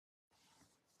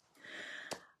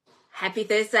Happy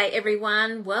Thursday,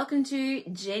 everyone. Welcome to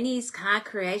Jenny's Car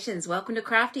Creations. Welcome to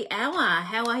Crafty Hour.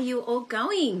 How are you all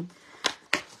going?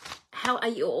 How are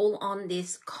you all on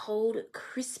this cold,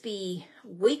 crispy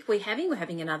week we're having? We're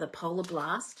having another polar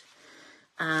blast.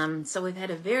 So we've had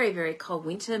a very, very cold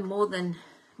winter,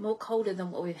 more colder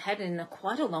than what we've had in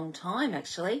quite a long time,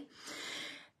 actually.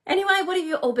 Anyway, what have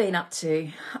you all been up to?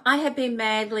 I have been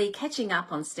madly catching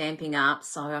up on Stampin' Up,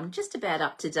 so I'm just about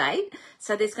up to date.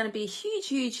 So there's going to be a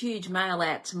huge mail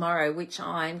out tomorrow, which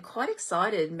I'm quite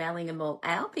excited mailing them all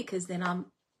out because then I'm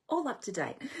all up to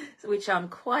date, which I'm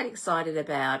quite excited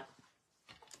about.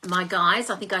 My guys,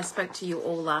 I think I spoke to you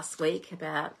all last week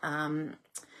about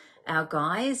our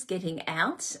guys getting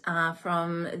out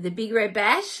from the Big Red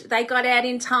Bash. They got out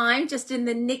in time, just in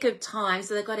the nick of time.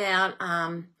 So they got out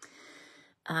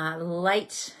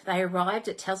late. They arrived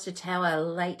at Telstra Tower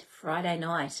late Friday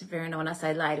night. When I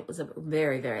say late, it was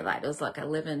very, very late. It was like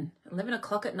 11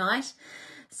 o'clock at night.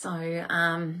 So, so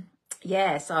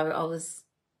I was,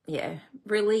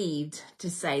 relieved, to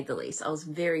say the least. I was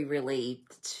very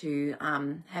relieved to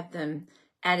have them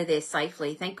out of there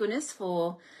safely. Thank goodness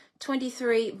for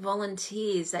 23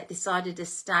 volunteers that decided to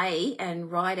stay and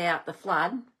ride out the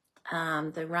flood,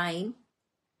 the rain,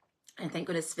 and thank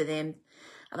goodness for them.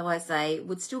 Otherwise, they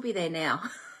would still be there now,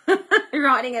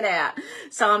 riding it out.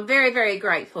 So I'm very, very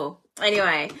grateful.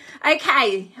 Anyway,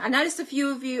 okay, I noticed a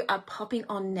few of you are popping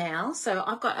on now. So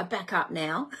I've got a backup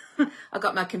now. I've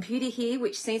got my computer here,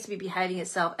 which seems to be behaving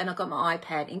itself, and I've got my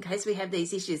iPad in case we have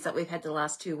these issues that we've had the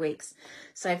last 2 weeks.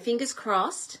 So fingers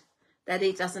crossed that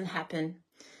it doesn't happen.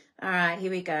 All right, here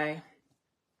we go.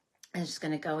 I'm just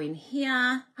going to go in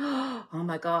here. Oh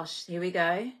my gosh, here we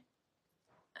go.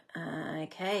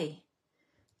 Okay.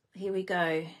 Here we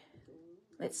go.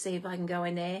 Let's see if I can go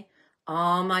in there.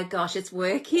 Oh my gosh, it's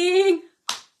working.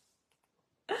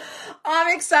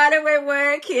 I'm excited we're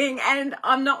working and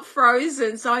I'm not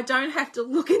frozen, so I don't have to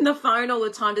look in the phone all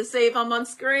the time to see if I'm on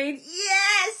screen.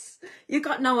 Yes! You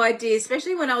got no idea,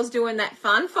 especially when I was doing that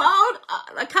fun fold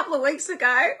a couple of weeks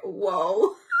ago.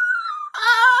 Whoa.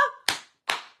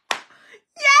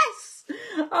 Yes!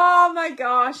 Oh my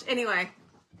gosh. Anyway.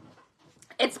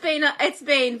 It's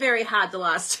been very hard the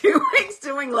last 2 weeks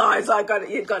doing lives,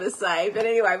 you've got to say. But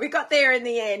anyway, we got there in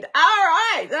the end. All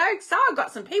right. So I've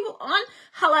got some people on.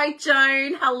 Hello,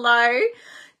 Joan. Hello.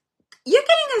 You're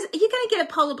going to get a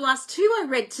Polar Blast too, I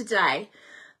read today.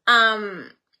 So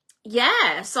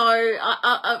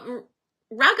I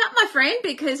rug up my friend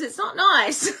because it's not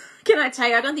nice. Can I tell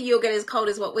you? I don't think you'll get as cold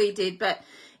as what we did, but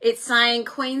it's saying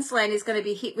Queensland is going to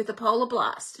be hit with a Polar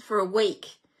Blast for a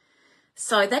week.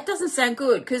 So that doesn't sound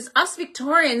good because us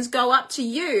Victorians go up to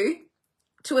you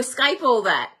to escape all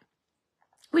that,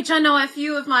 which I know a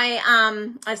few of my,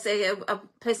 a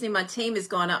person in my team has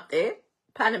gone up there,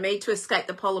 pardon me, to escape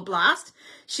the Polar Blast.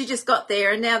 She just got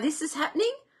there and now this is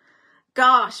happening.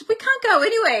 Gosh, we can't go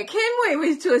anywhere, can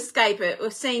we, to escape it?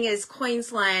 We're seeing as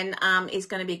Queensland is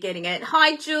going to be getting it.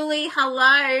 Hi, Julie.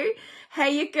 Hello. How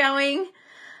you going?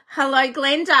 Hello,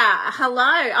 Glenda. Hello.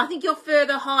 I think you're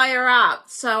further higher up,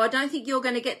 so I don't think you're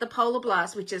going to get the Polar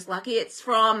Blast, which is lucky. It's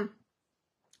from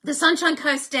the Sunshine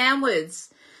Coast downwards,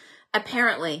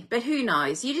 apparently, but who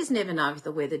knows? You just never know with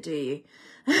the weather, do you?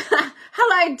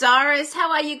 Hello, Doris.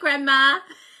 How are you, Grandma?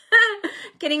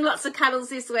 Getting lots of cuddles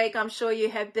this week, I'm sure you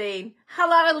have been.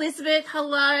 Hello, Elizabeth.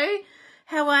 Hello.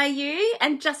 How are you?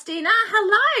 And Justina,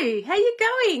 hello. How you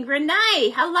going?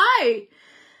 Renee, hello.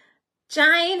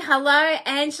 Jane, hello.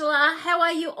 Angela, how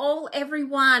are you all,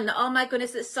 everyone? Oh my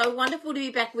goodness, it's so wonderful to be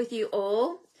back with you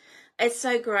all. It's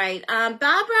so great.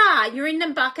 Barbara, you're in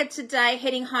Nambucca today,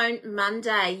 heading home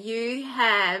Monday. You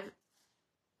have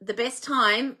the best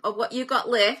time of what you got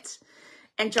left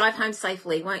and drive home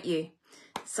safely, won't you?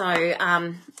 So,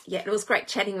 it was great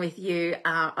chatting with you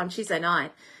on Tuesday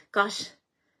night. Gosh,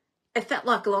 it felt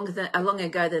like long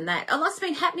ago than that. A lot's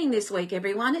been happening this week,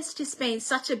 everyone. It's just been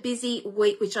such a busy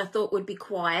week, which I thought would be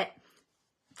quiet.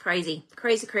 Crazy.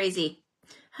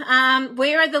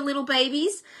 Where are the little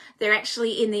babies? They're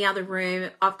actually in the other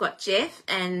room. I've got Jeff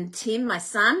and Tim, my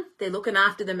son. They're looking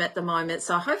after them at the moment.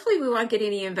 So hopefully we won't get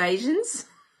any invasions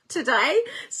today.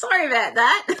 Sorry about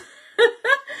that.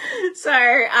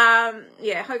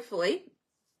 Hopefully.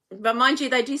 But mind you,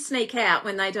 they do sneak out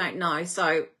when they don't know.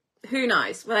 So who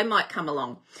knows? Well, they might come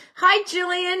along. Hi,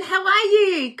 Julian. How are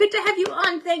you? Good to have you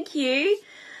on. Thank you.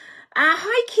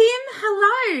 Hi, Kim.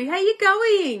 Hello. How you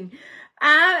going?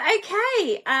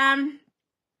 Okay.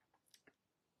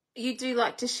 You do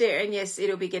like to share, and yes,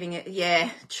 it'll be getting it.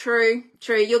 Yeah, true.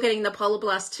 You're getting the Polar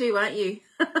Blast too, aren't you?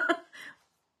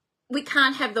 We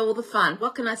can't have all the fun.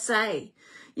 What can I say?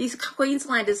 You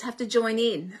Queenslanders have to join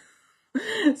in.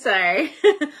 So, oh,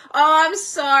 I'm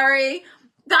sorry.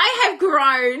 They have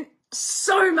grown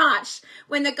so much.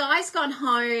 When the guys got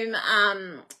home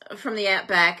from the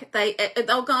outback, they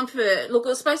were gone for, look, it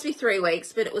was supposed to be 3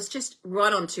 weeks, but it was just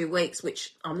right on 2 weeks,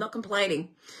 which I'm not complaining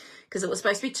because it was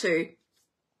supposed to be 2.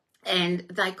 And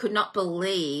they could not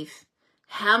believe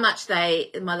how much my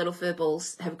little fur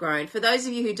balls have grown. For those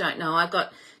of you who don't know, I've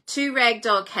got 2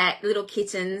 ragdoll cat little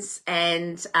kittens,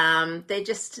 and they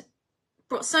just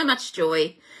brought so much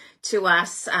joy to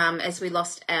us as we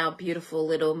lost our beautiful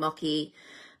little Mocky,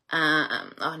 I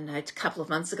don't know, a couple of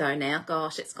months ago now.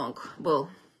 Gosh, it's gone, well,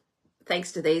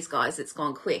 thanks to these guys, it's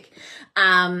gone quick.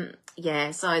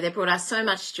 Yeah, so they brought us so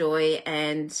much joy,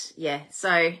 and yeah,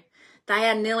 so they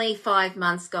are nearly 5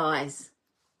 months, guys.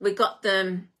 We got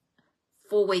them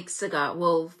 4 weeks ago.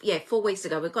 Well, yeah, 4 weeks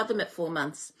ago. We got them at 4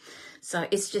 months. So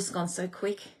it's just gone so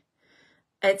quick.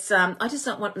 It's I just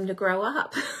don't want them to grow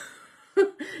up.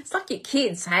 It's like your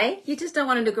kids, hey? You just don't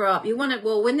want them to grow up. You want it,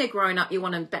 well, when they're grown up, you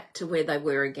want them back to where they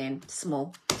were again,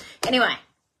 small. Anyway,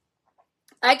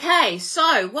 okay,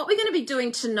 so what we're going to be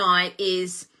doing tonight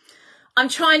is I'm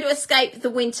trying to escape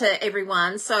the winter,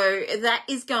 everyone. So that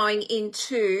is going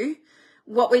into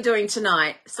what we're doing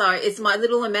tonight. So it's my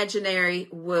little imaginary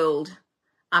world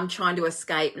I'm trying to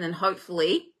escape, and then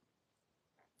hopefully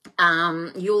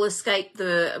you'll escape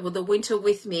the winter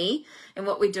with me and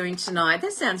what we're doing tonight.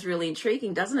 That sounds really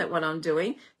intriguing, doesn't it, what I'm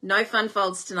doing? No fun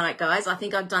folds tonight, guys. I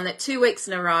think I've done that 2 weeks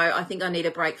in a row. I think I need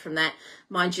a break from that.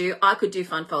 Mind you, I could do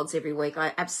fun folds every week.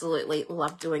 I absolutely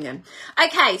love doing them.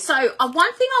 Okay, so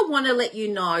one thing I want to let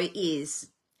you know is,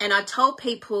 and I told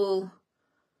people,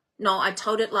 no, I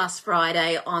told it last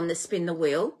Friday on the Spin the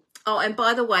Wheel. Oh, and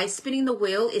by the way, spinning the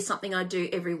wheel is something I do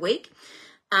every week.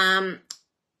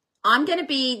 I'm going to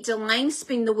be delaying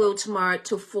Spin the Wheel tomorrow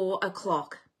till 4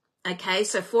 o'clock. Okay,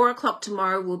 so 4 o'clock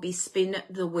tomorrow will be Spin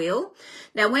the Wheel.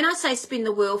 Now, when I say Spin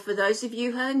the Wheel, for those of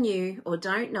you who are new or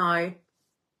don't know,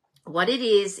 what it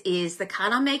is the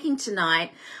card I'm making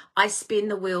tonight, I spin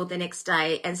the wheel the next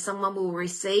day and someone will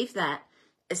receive that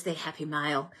as their happy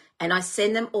mail. And I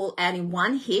send them all out in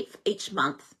one hit each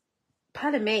month.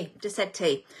 Pardon me, just had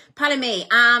tea. Pardon me.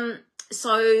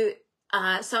 So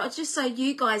it's just so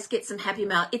you guys get some happy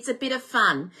mail. It's a bit of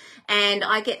fun, and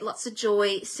I get lots of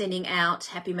joy sending out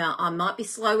happy mail. I might be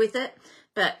slow with it,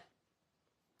 but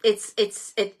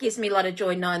it gives me a lot of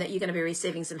joy knowing that you're going to be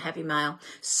receiving some happy mail.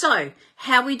 So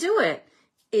how we do it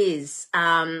is,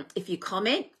 if you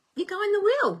comment, you go in the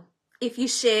wheel. If you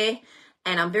share,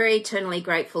 and I'm very eternally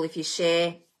grateful if you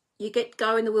share, you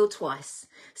go in the wheel twice.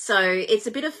 So it's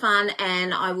a bit of fun,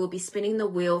 and I will be spinning the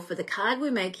wheel for the card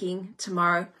we're making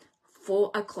tomorrow,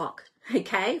 4 o'clock.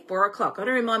 Okay, 4 o'clock. Got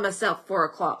to remind myself 4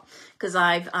 o'clock because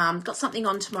I've got something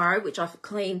on tomorrow which I've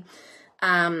forgot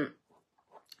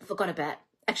about.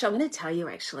 Actually, I'm going to tell you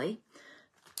actually.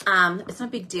 It's no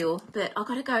big deal, but I've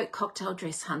got to go cocktail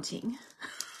dress hunting.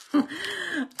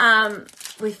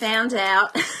 We found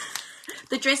out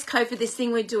the dress code for this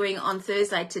thing we're doing on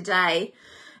Thursday today,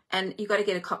 and you got to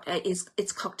get a cocktail.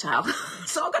 It's cocktail.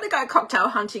 So I've got to go cocktail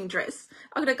hunting dress.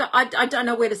 I'm gonna go. I don't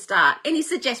know where to start. Any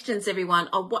suggestions, everyone,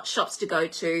 of what shops to go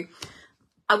to?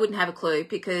 I wouldn't have a clue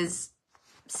because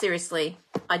seriously,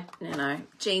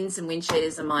 jeans and wind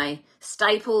cheaters are my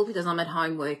staple because I'm at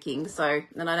home working, so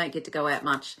then I don't get to go out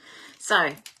much.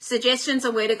 So suggestions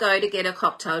on where to go to get a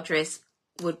cocktail dress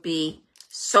would be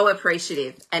so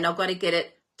appreciative, and I've got to get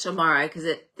it tomorrow because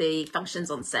the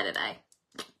function's on Saturday.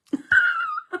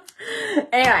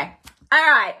 Anyway, all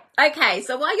right. Okay,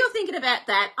 so while you're thinking about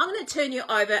that, I'm going to turn you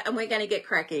over and we're going to get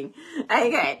cracking.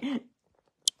 Okay.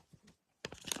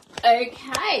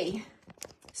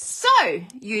 So,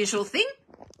 usual thing.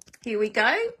 Here we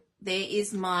go. There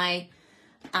is my,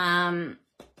 oh,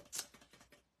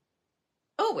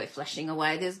 we're flashing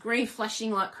away. There's green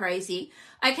flashing like crazy.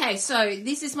 Okay, so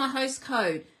this is my host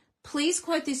code. Please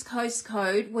quote this host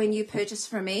code when you purchase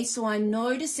from me so I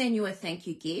know to send you a thank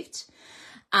you gift.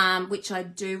 Which I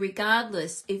do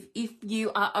regardless. If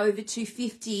you are over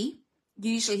 250,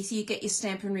 usually so you get your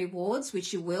stamp and rewards,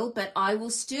 which you will, but I will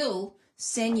still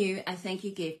send you a thank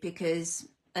you gift because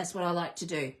that's what I like to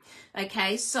do.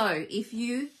 Okay, so if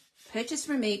you purchase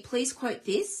from me, please quote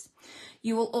this.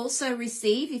 You will also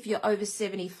receive, if you're over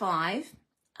 75,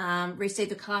 receive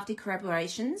the crafty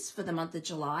collaborations for the month of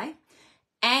July,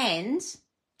 and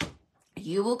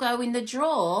you will go in the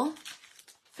draw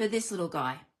for this little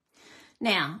guy.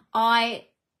 Now, I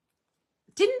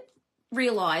didn't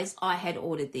realise I had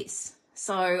ordered this.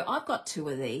 So I've got 2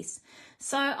 of these.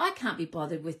 So I can't be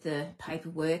bothered with the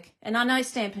paperwork. And I know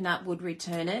Stampin' Up! Would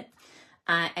return it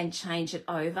and change it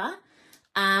over.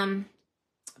 But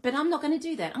I'm not going to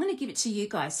do that. I'm going to give it to you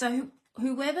guys. So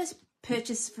whoever's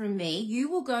purchased from me, you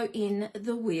will go in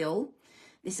the wheel.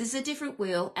 This is a different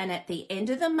wheel, and at the end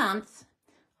of the month,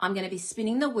 I'm going to be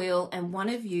spinning the wheel, and one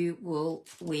of you will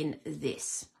win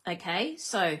this. Okay,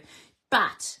 so,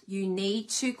 but you need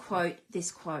to quote,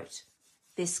 this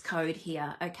code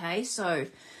here. Okay, so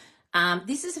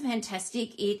this is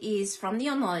fantastic. It is from the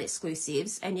online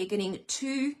exclusives, and you're getting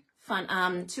two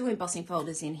embossing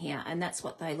folders in here, and that's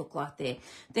what they look like there.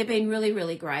 They've been really,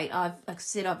 really great. Like I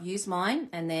said, I've used mine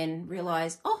and then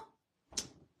realized, oh,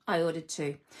 I ordered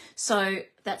two. So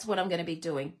that's what I'm going to be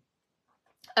doing.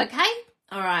 Okay.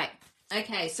 All right.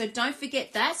 Okay. So don't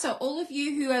forget that. So all of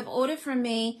you who have ordered from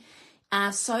me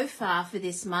so far for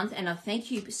this month, and I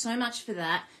thank you so much for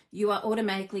that, you are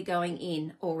automatically going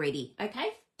in already. Okay.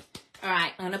 All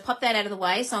right, I'm going to pop that out of the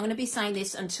way. So I'm going to be saying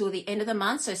this until the end of the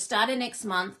month. So starting next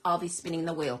month, I'll be spinning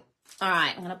the wheel. All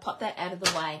right, I'm going to pop that out of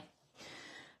the way.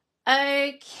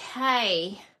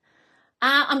 Okay.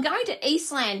 I'm going to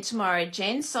Eastland tomorrow,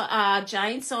 Jane. So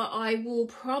I will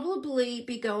probably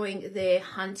be going there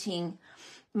hunting.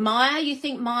 Maya, you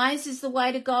think Maya's is the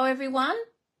way to go, everyone?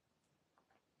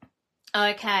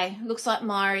 Okay, looks like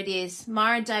Maya it is.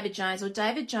 Maya and David Jones. Well,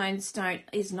 David Jones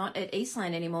is not at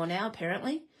Eastland anymore now,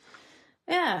 apparently.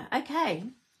 Yeah, okay.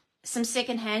 Some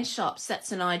second-hand shops,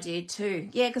 that's an idea too.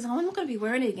 Yeah, because I'm not going to be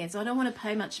wearing it again, so I don't want to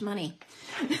pay much money.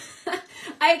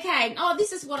 Okay, oh,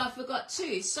 this is what I forgot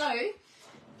too. So,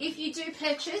 if you do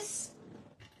purchase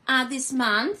this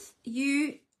month,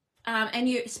 and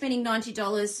you're spending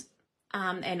 $90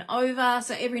 and over,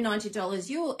 so every $90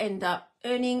 you'll end up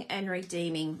earning and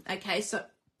redeeming. Okay, so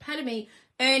pardon me,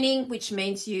 earning, which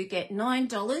means you get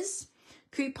 $9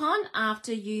 coupon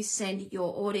after you send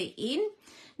your order in.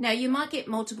 Now you might get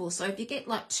multiple, so if you get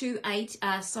like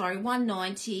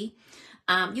 $190,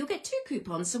 you'll get 2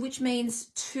 coupons, so which means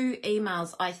 2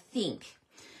 emails, I think.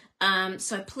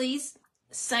 So please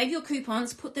save your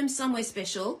coupons, put them somewhere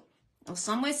special or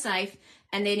somewhere safe,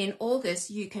 and then in August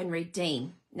you can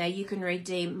redeem. Now you can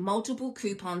redeem multiple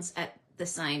coupons at the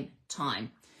same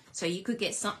time, so you could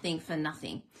get something for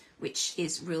nothing, which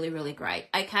is really, really great.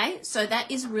 Okay, so that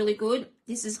is really good.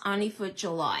 This is only for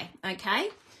July, okay?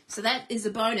 So that is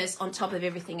a bonus on top of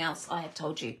everything else I have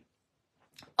told you.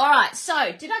 All right,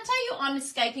 so did I tell you I'm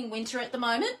escaping winter at the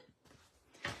moment?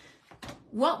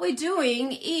 What we're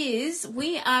doing is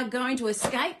we are going to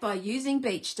escape by using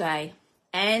Beach Day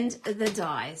and the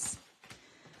dies.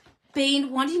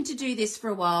 Been wanting to do this for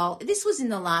a while. This was in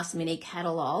the last mini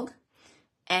catalogue,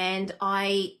 and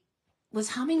I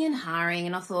was humming and hawing,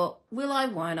 and I thought, will I,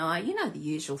 won't I? You know the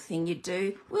usual thing you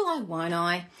do. Will I, won't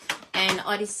I? And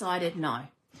I decided no.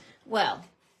 Well,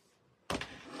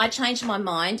 I changed my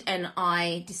mind and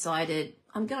I decided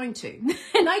I'm going to.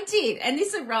 And I did. And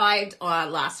this arrived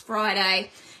last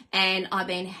Friday, and I've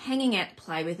been hanging out to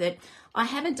play with it. I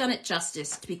haven't done it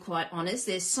justice, to be quite honest.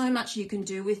 There's so much you can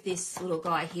do with this little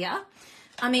guy here.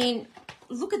 I mean,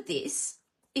 look at this.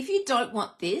 If you don't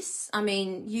want this, I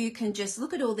mean, you can just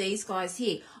look at all these guys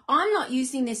here. I'm not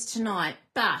using this tonight,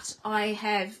 but I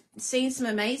have seen some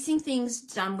amazing things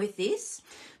done with this.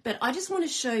 But I just want to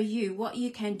show you what you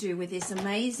can do with this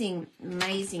amazing,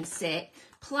 amazing set.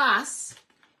 Plus,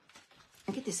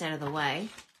 I'll get this out of the way.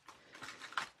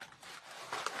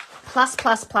 Plus.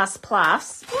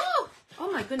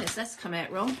 Oh my goodness, that's come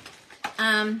out wrong.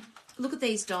 Look at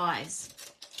these dies.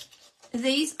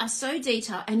 These are so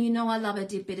detailed, and you know I love a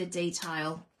bit of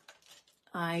detail.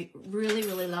 I really,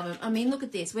 really love it. I mean, look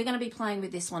at this. We're going to be playing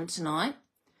with this one tonight.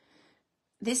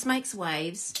 This makes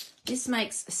waves. This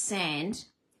makes sand.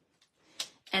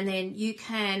 And then you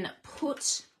can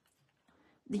put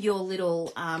your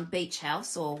little beach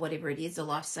house or whatever it is, a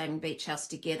life-saving beach house,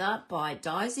 together by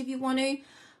dies if you want to.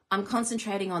 I'm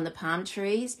concentrating on the palm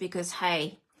trees because,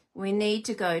 hey, we need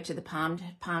to go to the palm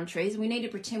trees. We need to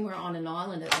pretend we're on an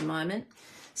island at the moment,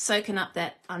 soaking up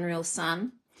that unreal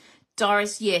sun.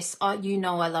 Doris, yes, you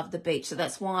know I love the beach, so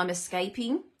that's why I'm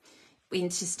escaping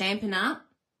into Stampin' Up,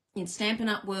 in Stampin'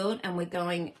 Up world, and we're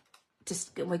going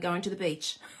to the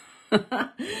beach.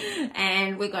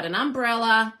 And we've got an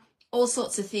umbrella, all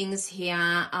sorts of things here.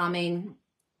 I mean,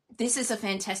 this is a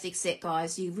fantastic set,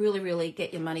 guys. You really, really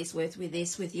get your money's worth with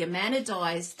this, with the amount of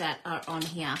dies that are on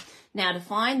here. Now, to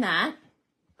find that,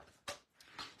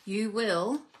 you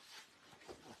will.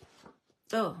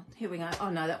 Oh, here we go. Oh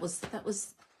no, that was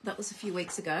a few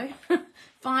weeks ago.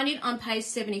 Find it on page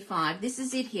 75. This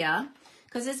is it here,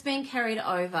 because it's been carried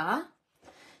over.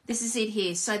 This is it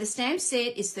here. So the stamp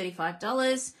set is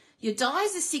 $35. Your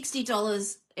dies are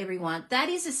 $60, everyone. That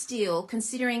is a steal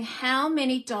considering how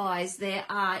many dies there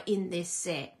are in this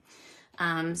set.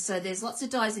 So there's lots of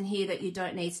dies in here that you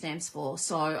don't need stamps for.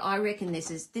 So I reckon this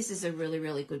is a really,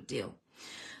 really good deal.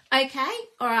 Okay,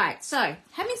 all right. So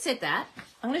having said that,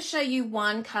 I'm going to show you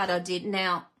one card I did.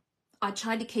 Now, I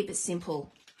tried to keep it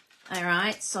simple. All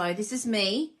right, so this is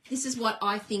me. This is what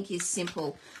I think is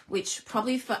simple, which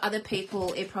probably for other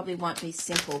people, it probably won't be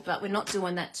simple, but we're not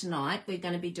doing that tonight. We're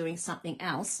going to be doing something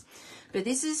else. But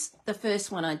this is the first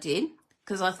one I did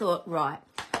because I thought, right,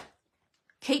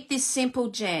 keep this simple,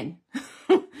 Jen.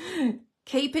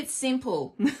 Keep it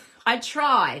simple. I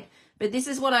tried, but this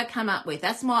is what I come up with.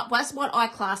 That's what I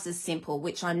class as simple,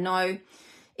 which I know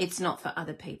it's not for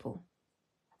other people.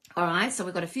 All right, so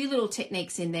we've got a few little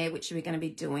techniques in there, which we're going to be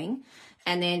doing.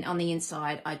 And then on the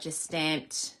inside, I just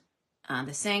stamped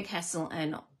the sandcastle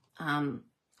and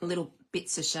little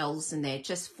bits of shells in there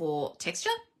just for texture.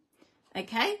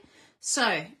 Okay,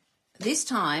 so this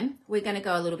time we're going to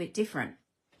go a little bit different.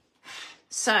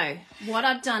 So what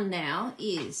I've done now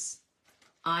is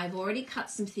I've already cut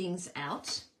some things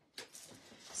out.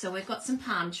 So we've got some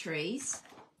palm trees.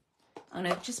 I'm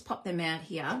going to just pop them out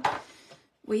here.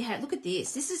 We had, look at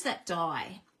this. This is that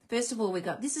die. First of all,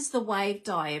 this is the wave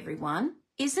die, everyone.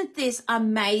 Isn't this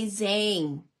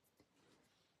amazing?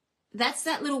 That's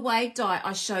that little wave die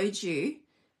I showed you.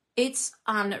 It's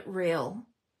unreal.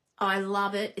 I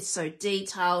love it. It's so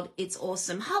detailed. It's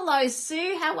awesome. Hello,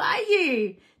 Sue. How are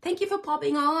you? Thank you for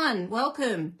popping on.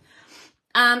 Welcome.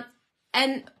 And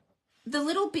the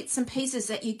little bits and pieces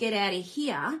that you get out of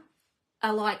here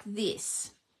are like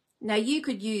this. Now, you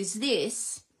could use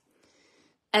this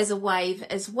as a wave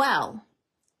as well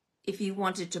if you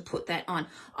wanted to put that on.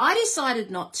 I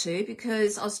decided not to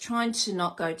because I was trying to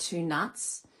not go too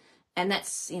nuts. And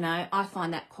that's, you know, I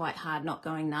find that quite hard, not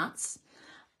going nuts.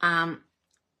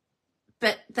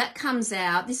 But that comes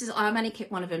out. I've only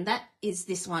kept one of them. That is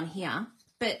this one here.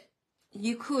 But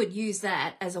you could use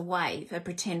that as a wave, a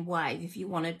pretend wave, if you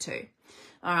wanted to.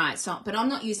 All right, but I'm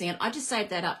not using it. I just saved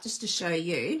that up just to show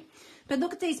you. But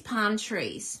look at these palm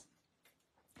trees.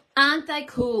 Aren't they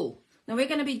cool? Now we're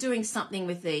going to be doing something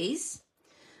with these.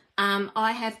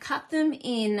 I have cut them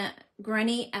in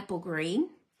Granny Apple Green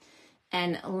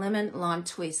and Lemon Lime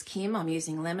Twist. Kim, I'm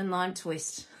using Lemon Lime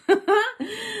Twist.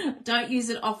 Don't use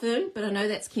it often, but I know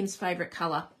that's Kim's favourite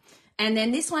colour. And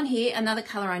then this one here, another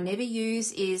colour I never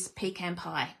use is Pecan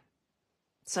Pie.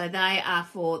 So they are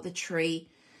for the tree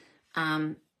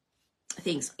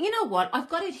things. You know what? I've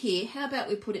got it here. How about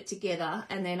we put it together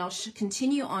and then I'll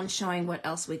continue on showing what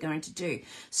else we're going to do.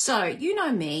 So you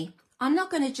know me. I'm not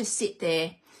going to just sit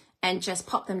there and just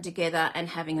pop them together and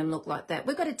having them look like that.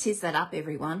 We've got to tiz that up,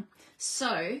 everyone.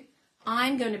 So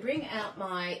I'm going to bring out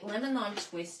my Lemon Lime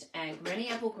Twist and Granny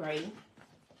Apple Green.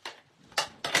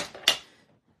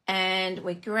 And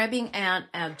we're grabbing out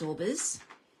our daubers.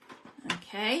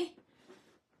 Okay.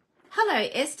 Hello,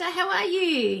 Esther. How are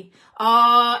you?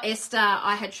 Oh, Esther,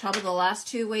 I had trouble the last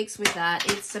 2 weeks with that.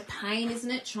 It's a pain,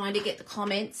 isn't it, trying to get the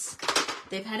comments.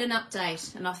 They've had an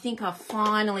update, and I think I've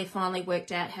finally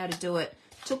worked out how to do it.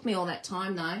 Took me all that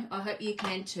time, though. I hope you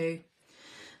can, too.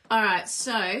 All right,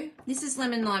 so this is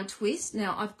Lemon Lime Twist.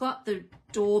 Now, I've got the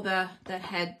dauber that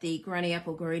had the Granny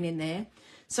Apple Green in there.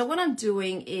 So what I'm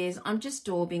doing is I'm just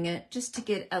daubing it just to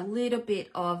get a little bit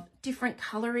of different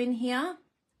colour in here.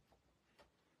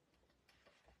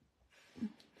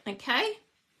 Okay,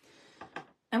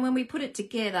 and when we put it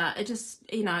together, it just,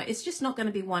 you know, it's just not going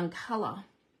to be one colour.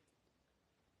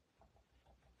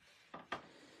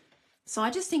 So I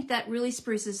just think that really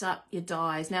spruces up your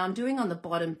dies. Now I'm doing on the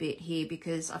bottom bit here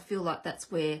because I feel like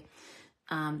that's where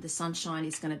the sunshine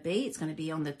is going to be. It's going to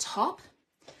be on the top,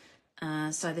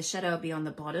 so the shadow will be on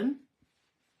the bottom.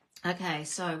 Okay,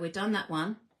 so we've done that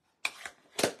one.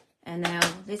 And now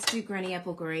let's do Granny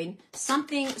Apple Green.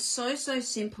 Something so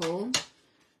simple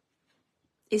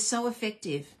is so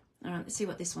effective. All right, let's see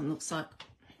what this one looks like.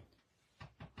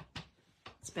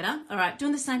 It's better. All right,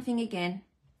 doing the same thing again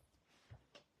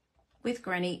with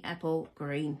Granny Apple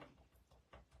Green.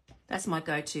 That's my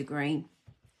go-to green.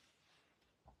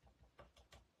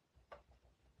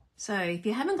 So if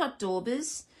you haven't got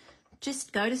daubers,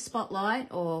 just go to Spotlight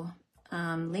or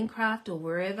Linkcraft or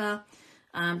wherever.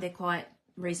 They're quite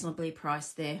reasonably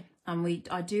priced there.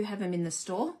 I do have them in the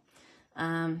store,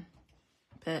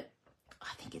 but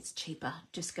I think it's cheaper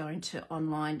just going to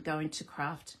online, going to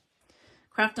Craft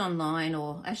Online,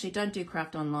 or actually don't do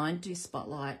Craft Online, do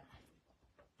Spotlight.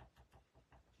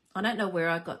 I don't know where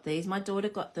I got these. My daughter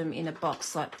got them in a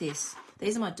box like this.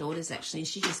 These are my daughter's actually.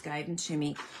 She just gave them to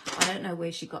me. I don't know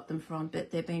where she got them from,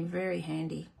 but they've been very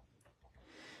handy.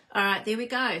 All right, there we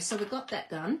go. So we've got that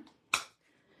done.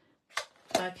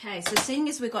 Okay, so seeing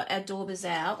as we've got our daubers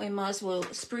out, we might as well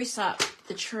spruce up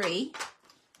the tree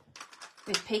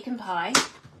with pecan pie.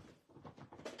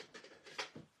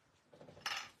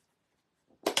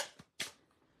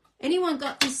 Anyone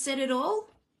got this set at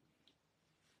all?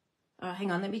 Oh,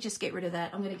 hang on, let me just get rid of that.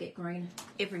 I'm going to get green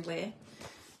everywhere.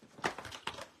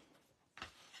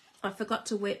 I forgot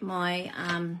to wet my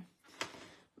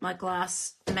my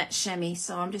glass matte chamois,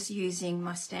 so I'm just using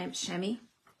my stamped chamois.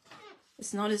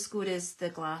 It's not as good as the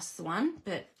glass one,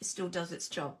 but it still does its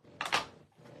job.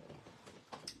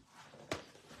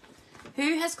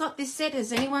 Who has got this set?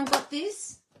 Has anyone got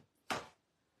this?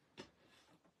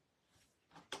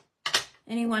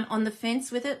 Anyone on the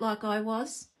fence with it like I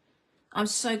was? I'm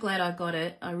so glad I got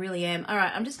it. I really am. All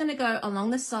right, I'm just going to go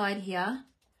along the side here.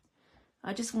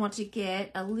 I just want to get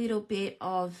a little bit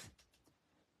of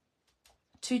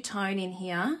two-tone in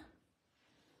here.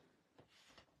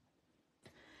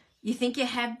 You think you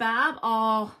have, Barb?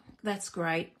 Oh, that's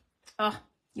great. Oh,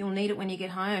 you'll need it when you get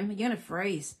home. You're going to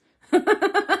freeze.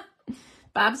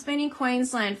 Barb's been in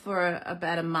Queensland for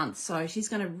about a month, so she's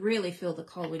going to really feel the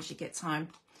cold when she gets home.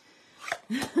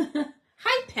 Hey,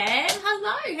 Pam.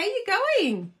 Hello. How you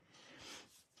going?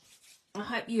 I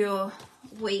hope your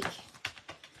week...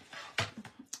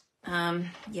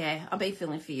 yeah, I'll be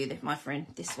feeling for you, my friend,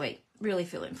 this week. Really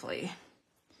feeling for you.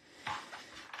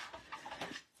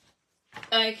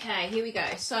 Okay, here we go.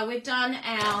 So we've done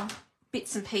our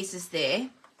bits and pieces there.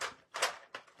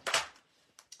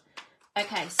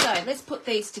 Okay, so let's put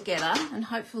these together and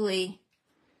hopefully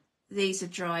these are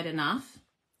dried enough.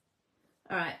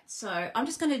 All right, so I'm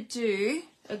just going to do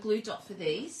a glue dot for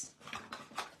these.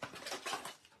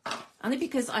 Only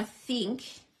because I think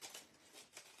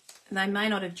they may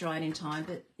not have dried in time,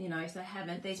 but, you know, if they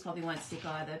haven't, these probably won't stick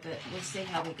either, but we'll see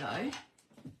how we go.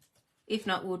 If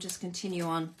not, we'll just continue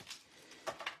on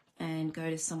and go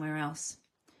to somewhere else.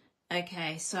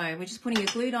 Okay, so we're just putting a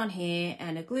glue dot here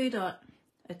and a glue dot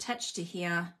attached to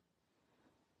here.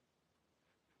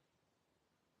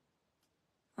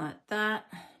 Like that.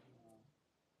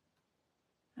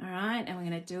 All right, and we're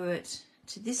going to do it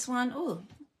to this one. Oh,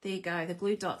 there you go. The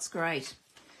glue dot's great.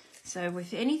 So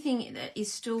with anything that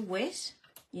is still wet,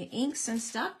 your inks and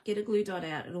stuff, get a glue dot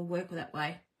out. It'll work that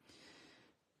way.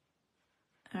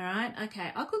 All right,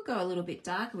 okay. I could go a little bit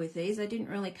darker with these. They didn't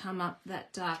really come up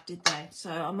that dark, did they?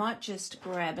 So I might just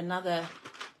grab another...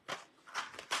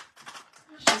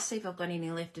 Let's see if I've got any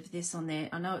left of this on there.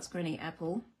 I know it's Granny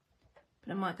Apple,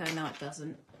 but I might go, no, it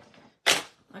doesn't.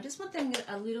 I just want them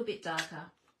a little bit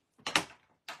darker.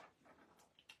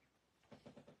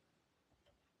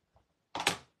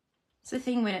 It's the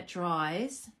thing when it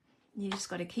dries, you just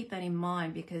got to keep that in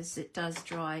mind because it does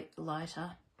dry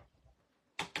lighter.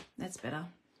 That's better.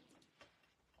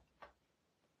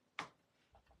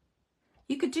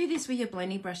 You could do this with your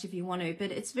blending brush if you want to,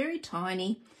 but it's very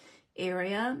tiny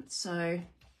area, so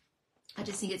I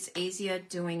just think it's easier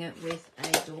doing it with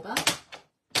a dauber.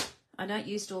 I don't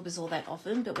use daubers all that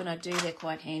often, but when I do, they're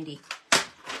quite handy.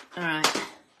 All right.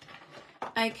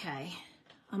 Okay.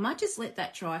 I might just let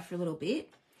that dry for a little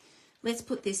bit. Let's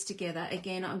put this together.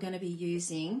 Again, I'm going to be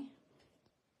using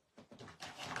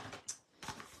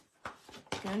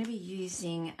a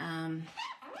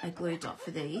glue dot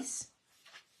for these.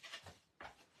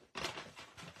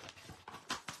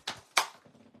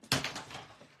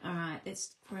 All right,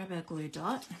 let's grab our glue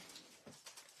dot.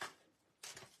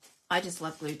 I just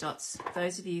love glue dots.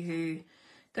 Those of you who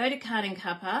go to Card and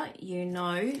Cuppa, you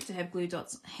know to have glue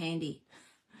dots handy.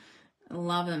 I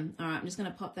love them. All right, I'm just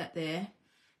going to pop that there.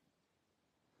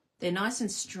 They're nice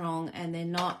and strong, and they're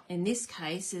not, in this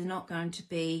case, they're not going to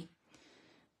be,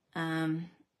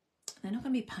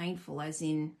 painful, as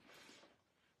in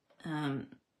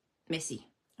messy.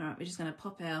 All right, we're just going to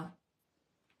pop our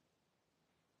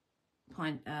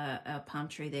palm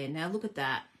tree there. Now look at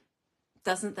that.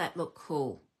 Doesn't that look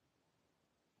cool?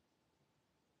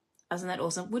 Isn't that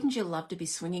awesome? Wouldn't you love to be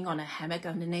swinging on a hammock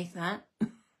underneath that?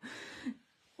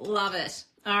 Love it.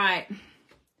 All right,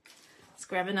 let's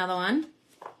grab another one.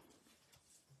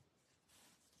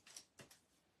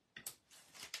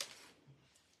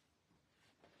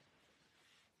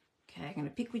 Okay, I'm going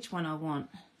to pick which one I want.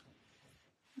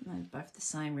 They're both the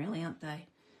same, really, aren't they?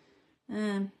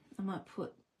 I might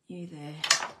put you there,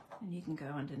 and you can go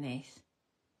underneath.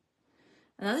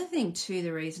 Another thing, too,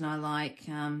 the reason I like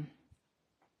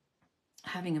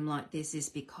having them like this is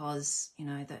because, you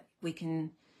know, that we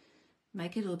can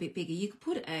make it a little bit bigger. You could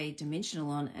put a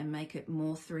dimensional on and make it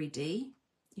more 3D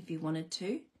if you wanted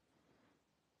to.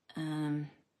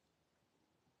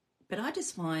 But I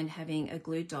just find having a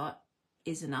glue dot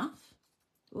is enough.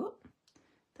 Whoop,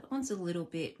 that one's a little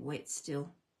bit wet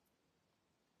still.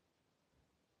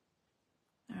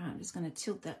 All right, I'm just going to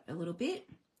tilt that a little bit.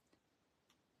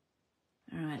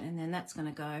 All right, and then that's going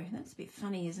to go. That's a bit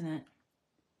funny, isn't it?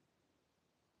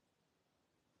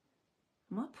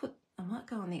 I might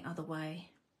go on the other way.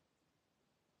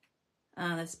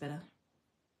 Ah, that's better.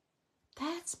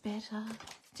 That's better.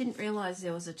 Didn't realise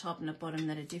there was a top and a bottom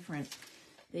that are different.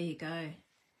 There you go.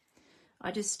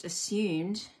 I just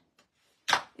assumed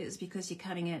it was because you're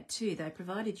cutting out two. They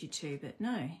provided you two, but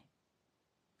no.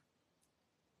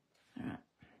 All right.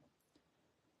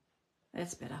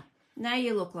 That's better. Now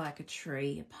you look like a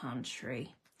tree, a palm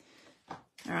tree.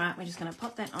 All right, we're just going to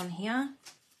pop that on here.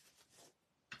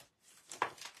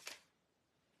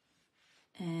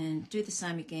 And do the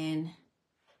same again.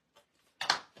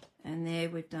 And there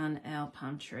we've done our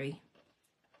palm tree.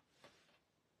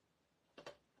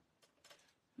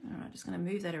 All right, just going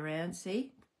to move that around.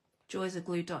 See? Joys of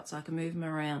glue dots, I can move them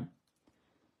around.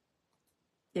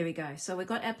 There we go. So we've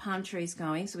got our palm trees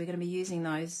going, so we're going to be using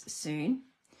those soon.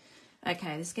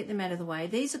 Okay, let's get them out of the way.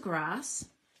 These are grass.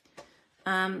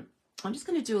 I'm just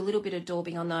going to do a little bit of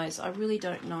daubing on those. I really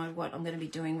don't know what I'm going to be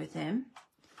doing with them,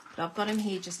 but I've got them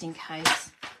here just in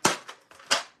case.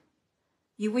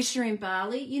 You wish you're in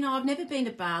Bali. You know, I've never been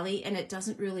to Bali and it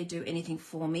doesn't really do anything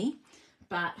for me.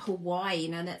 But Hawaii, you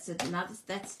know, that's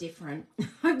different.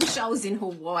 I wish I was in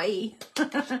Hawaii.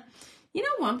 You know,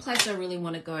 one place I really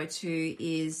want to go to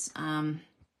is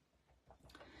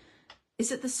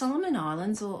it the Solomon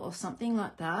Islands or something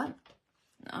like that?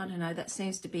 I don't know. That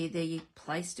seems to be the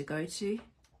place to go to.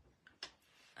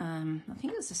 I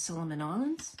think it's the Solomon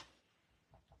Islands.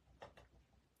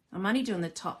 I'm only doing the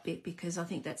top bit because I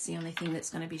think that's the only thing that's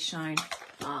going to be shown.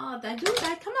 Oh, they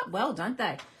come up well, don't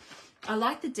they? I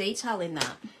like the detail in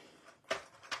that.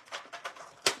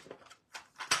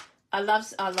 I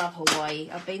love Hawaii.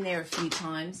 I've been there a few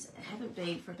times. I haven't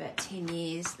been for about 10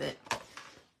 years, but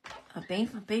I've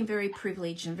been very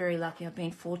privileged and very lucky. I've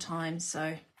been 4 times,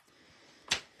 so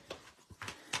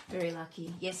very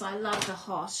lucky. Yes, I love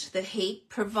the heat,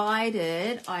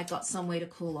 provided I got somewhere to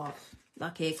cool off,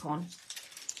 like aircon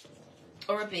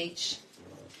or a beach.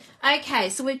 Okay,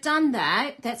 so we've done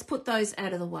that. Let's put those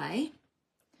out of the way.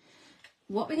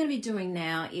 What we're going to be doing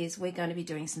now is we're going to be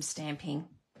doing some stamping.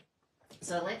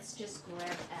 So let's just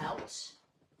grab out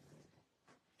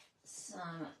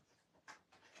some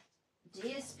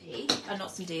DSP,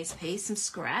 not some DSP, some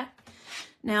scrap.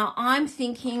 Now I'm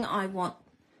thinking I want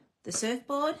the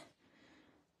surfboard,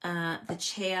 the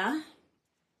chair,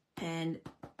 and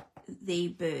the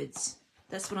birds.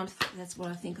 That's what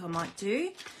I think I might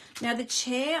do. Now the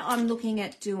chair I'm looking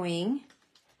at doing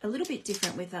a little bit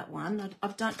different with that one. I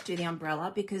don't do the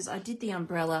umbrella because I did the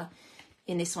umbrella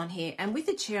in this one here. And with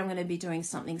the chair, I'm going to be doing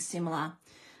something similar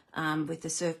with the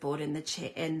surfboard and the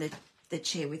chair the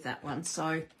chair with that one.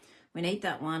 So we need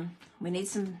that one. We need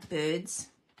some birds.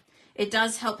 It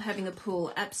does help having a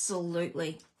pool,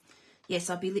 absolutely. Yes,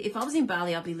 if I was in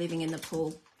Bali, I'd be living in the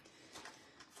pool.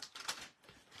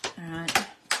 All right.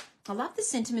 I love the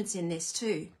sentiments in this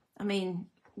too. I mean,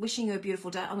 wishing you a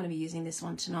beautiful day. I'm going to be using this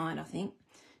one tonight, I think.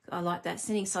 I like that.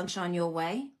 Sending sunshine your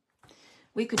way.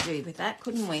 We could do with that,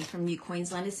 couldn't we? From you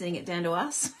Queenslanders, sending it down to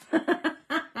us.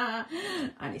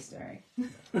 Only story.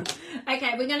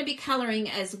 Okay, we're going to be colouring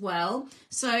as well.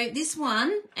 So this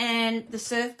one and the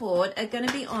surfboard are going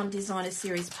to be on Designer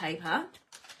Series paper.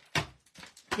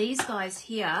 These guys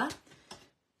here,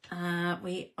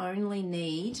 we only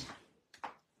need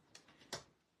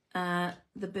the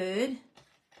bird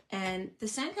and the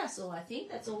sandcastle, I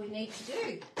think. That's all we need to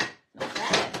do. Not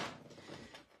bad.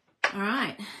 All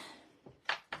right.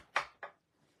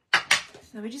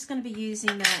 So we're just going to be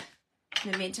using that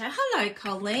memento. Hello,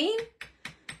 Colleen.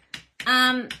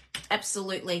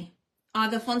 Absolutely.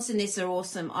 The fonts in this are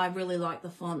awesome. I really like the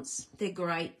fonts. They're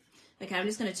great. Okay, I'm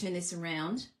just going to turn this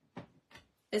around.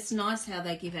 It's nice how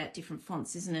they give out different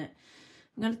fonts, isn't it?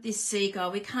 I'm going to this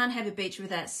seagull. We can't have a beach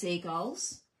without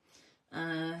seagulls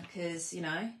because, you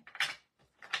know,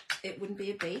 it wouldn't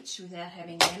be a beach without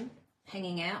having them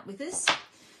hanging out with us.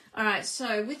 All right,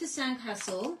 so with the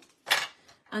sandcastle,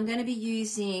 I'm going to be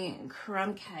using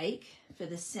crumb cake for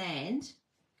the sand.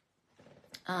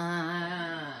 Where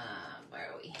are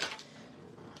we?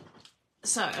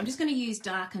 So I'm just going to use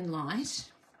dark and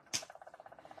light.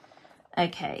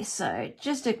 Okay, so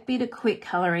just a bit of quick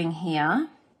colouring here.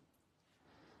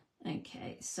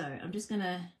 Okay, so I'm just going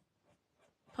to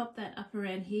pop that up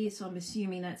around here. So I'm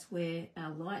assuming that's where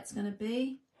our light's going to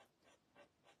be.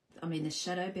 I mean the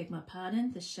shadow, beg my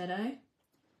pardon, the shadow.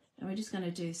 And we're just going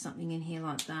to do something in here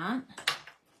like that.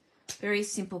 Very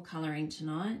simple colouring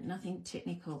tonight, nothing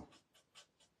technical.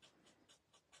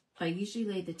 I usually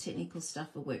leave the technical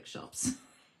stuff for workshops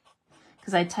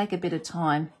because they take a bit of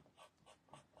time.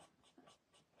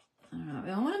 All right,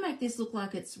 I want to make this look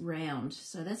like it's round.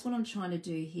 So that's what I'm trying to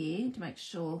do here to make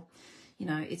sure, you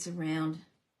know, it's a round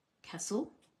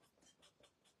castle.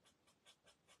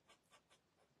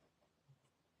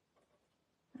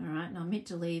 All right, and I meant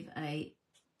to leave a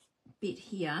bit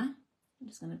here. I'm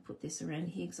just going to put this around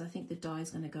here because I think the die is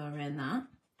going to go around that.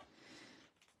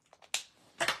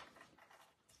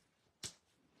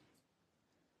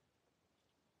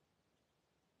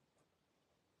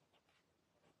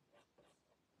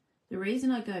 The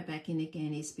reason I go back in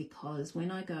again is because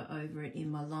when I go over it in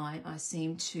my light, I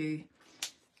seem to,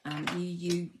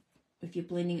 if you're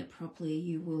blending it properly,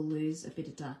 you will lose a bit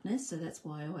of darkness. So that's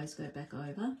why I always go back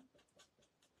over.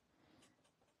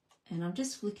 And I'm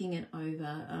just flicking it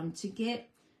over. To get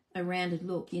a rounded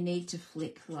look, you need to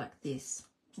flick like this,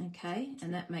 okay?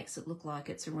 And that makes it look like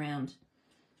it's a round.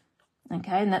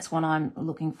 Okay, and that's what I'm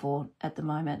looking for at the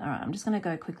moment. All right, I'm just going to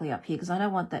go quickly up here because I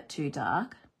don't want that too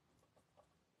dark.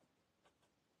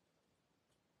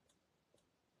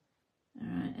 All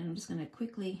right, and I'm just going to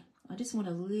quickly, I just want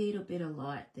a little bit of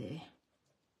light there.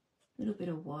 A little bit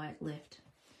of white left.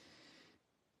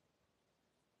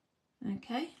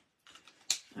 Okay.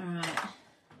 All right.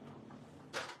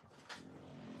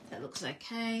 That looks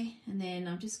okay. And then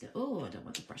I'm just going, oh, I don't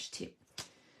want the brush tip.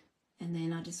 And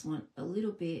then I just want a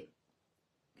little bit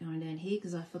going down here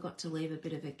because I forgot to leave a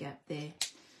bit of a gap there.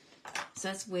 So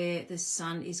that's where the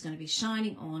sun is going to be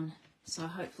shining on. So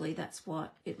hopefully that's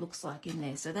what it looks like in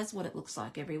there. So that's what it looks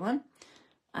like, everyone.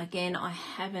 Again, I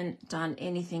haven't done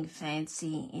anything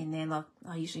fancy in there. Like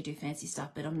I usually do fancy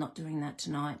stuff, but I'm not doing that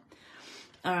tonight.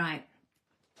 All right.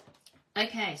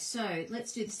 Okay, so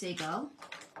let's do the seagull.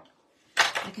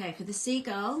 Okay, for the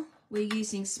seagull, we're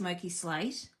using Smoky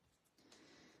Slate.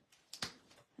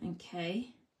 Okay,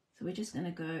 so we're just going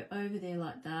to go over there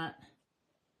like that,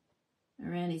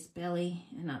 around his belly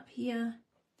and up here.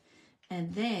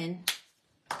 And then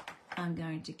I'm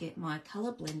going to get my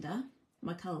colour blender,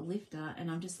 my colour lifter,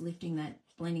 and I'm just lifting that,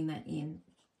 blending that in.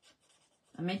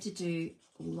 I meant to do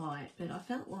light, but I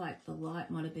felt like the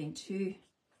light might have been too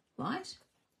light.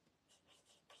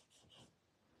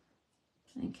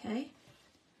 Okay,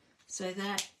 so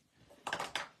that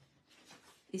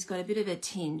he's got a bit of a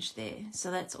tinge there.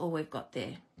 So that's all we've got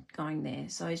there, going there.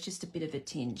 So it's just a bit of a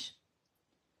tinge.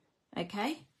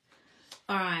 Okay,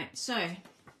 all right, so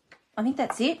I think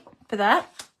that's it for that.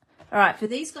 All right, for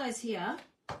these guys here,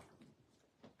 I'm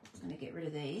going to get rid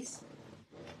of these.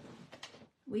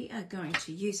 We are going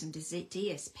to use some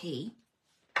DSP.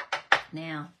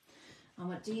 Now, I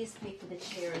want DSP for the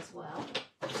chair as well.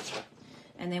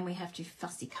 And then we have to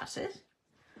fussy cut it.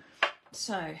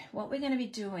 So what we're going to be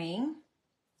doing,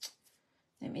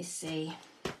 let me see.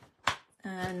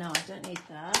 No, I don't need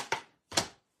that.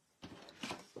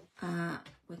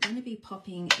 We're going to be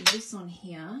popping this on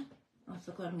here. I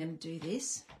forgot I'm going to do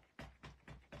this.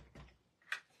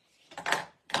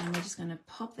 And we're just going to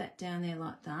pop that down there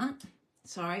like that.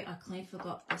 Sorry, I clean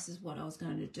forgot this is what I was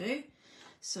going to do.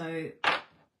 So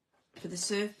for the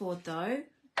surfboard though,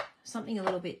 something a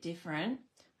little bit different.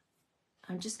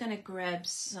 I'm just going to grab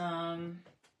some,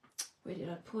 where did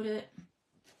I put it?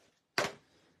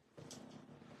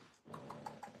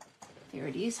 There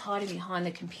it is, hiding behind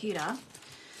the computer.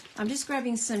 I'm just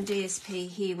grabbing some DSP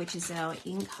here, which is our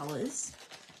In Colours.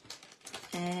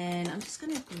 And I'm just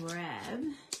going to grab,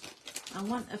 I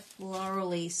want a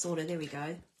florally sort of, there we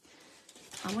go.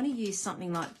 I want to use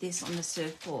something like this on the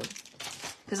surfboard.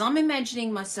 Because I'm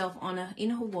imagining myself in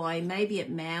Hawaii, maybe at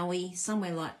Maui,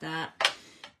 somewhere like that.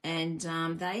 And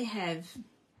they have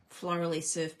florally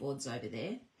surfboards over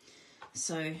there.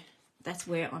 So that's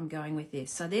where I'm going with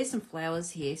this. So there's some flowers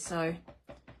here. So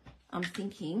I'm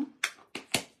thinking,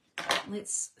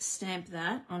 let's stamp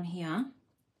that on here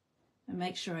and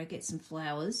make sure I get some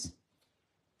flowers.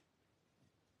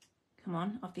 Come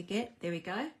on, off you get. There we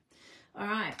go. All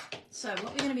right. So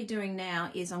what we're going to be doing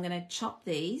now is I'm going to chop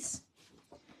these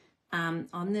on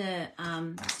the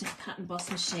cut and boss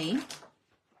machine.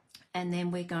 And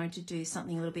then we're going to do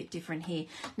something a little bit different here.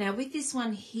 Now with this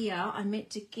one here, I meant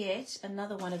to get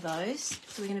another one of those.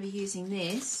 So we're going to be using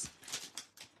this.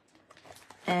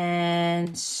 And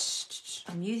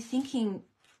I'm thinking,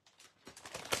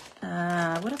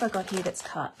 what have I got here that's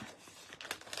cut?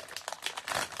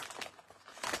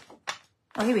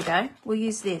 Oh, here we go. We'll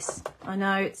use this. I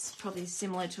know it's probably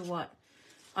similar to what,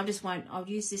 I'll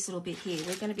use this little bit here.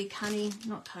 We're going to be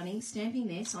stamping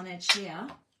this on our chair.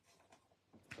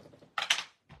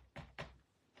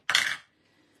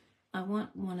 I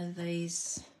want one of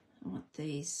these, I want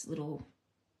these little,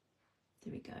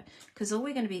 there we go. Because all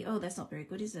we're going to be, oh, that's not very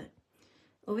good, is it?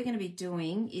 all we're going to be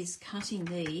doing is cutting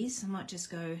these. I might just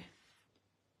go,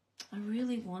 I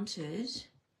really wanted,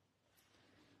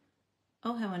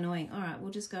 oh, how annoying. All right,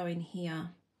 we'll just go in here.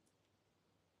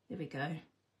 There we go.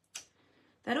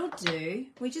 That'll do.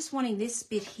 We're just wanting this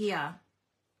bit here,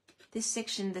 this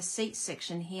section, the seat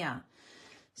section here.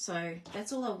 So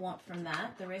that's all I want from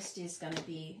that. The rest is going to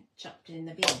be chucked in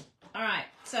the bin. All right,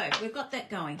 so we've got that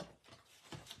going.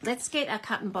 Let's get our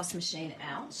cut and boss machine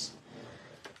out.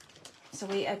 So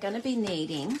we are going to be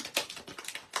needing,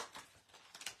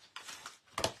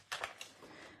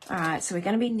 all right, so we're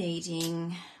going to be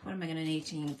needing, what am I going to need?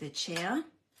 The chair,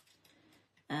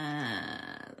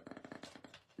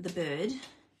 the bird,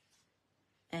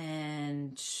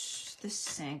 and the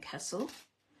sandcastle,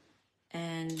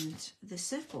 and the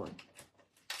surfboard.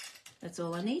 That's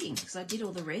all I'm needing, because I did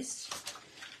all the rest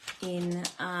in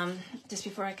just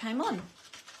before I came on.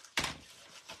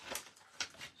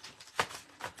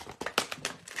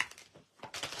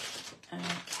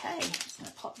 Okay, just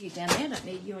going to pop you down there. I don't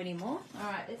need you anymore.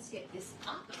 All right, let's get this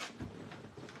up.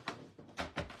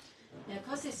 Now,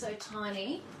 because they're so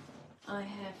tiny, I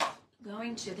have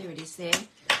going to, there it is there.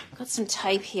 Got some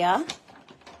tape here.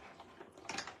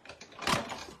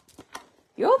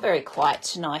 You're all very quiet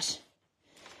tonight.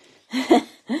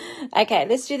 Okay,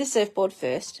 let's do the surfboard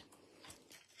first.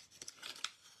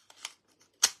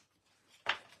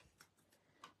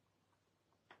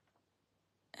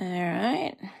 All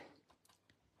right.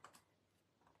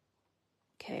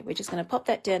 Okay, we're just going to pop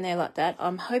that down there like that.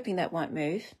 I'm hoping that won't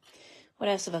move. What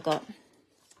else have I got?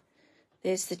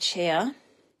 There's the chair.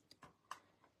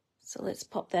 So let's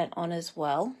pop that on as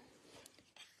well.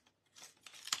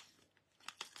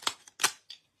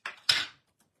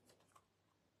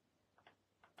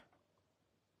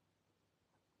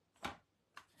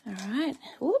 All right.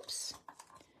 Whoops.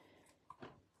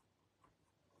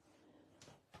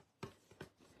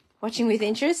 Watching with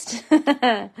interest.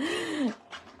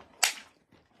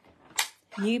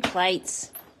 New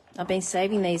plates. I've been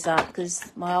saving these up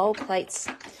because my old plates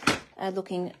are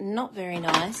looking not very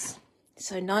nice.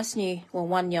 So nice new, well,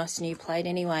 one nice new plate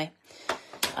anyway.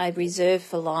 I reserved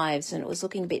for lives and it was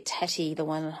looking a bit tatty, the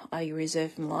one I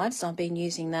reserved from lives. So I've been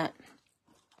using that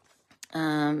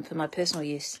for my personal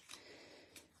use.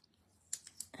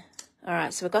 All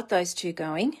right, so we've got those two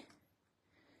going.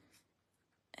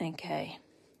 Okay,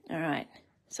 all right.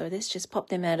 So let's just pop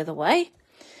them out of the way.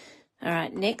 All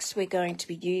right, next we're going to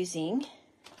be using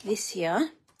this here.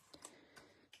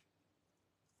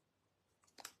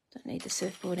 Don't need the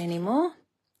surfboard anymore.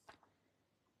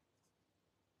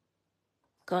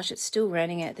 Gosh, it's still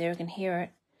raining out there. I can hear it.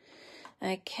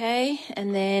 Okay,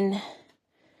 and then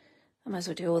I might as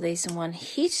well do all these in one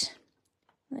hit.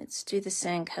 Let's do the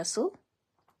sandcastle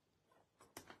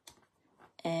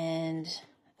and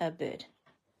a bird.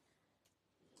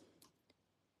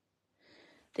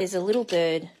 There's a little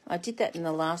bird. I did that in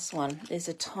the last one. There's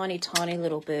a tiny, tiny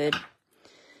little bird.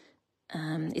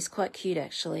 It's quite cute,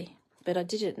 actually. But I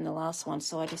did it in the last one,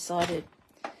 so I decided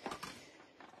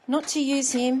not to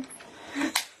use him.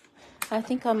 I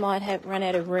think I might have run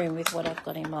out of room with what I've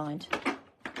got in mind.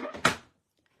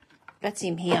 That's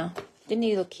him here. Didn't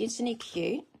he look cute? Isn't he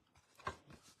cute?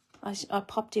 I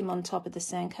popped him on top of the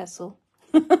sandcastle.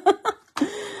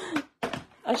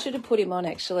 I should have put him on,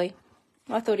 actually.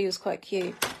 I thought he was quite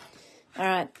cute. All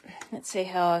right, let's see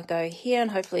how I go here,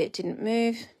 and hopefully it didn't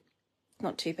move.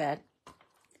 Not too bad.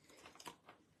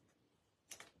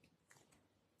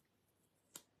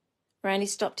 Rainy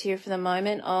stopped here for the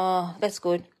moment. Oh, that's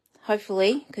good.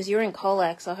 Hopefully, because you're in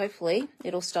Colac, so hopefully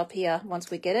it'll stop here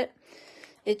once we get it.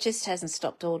 It just hasn't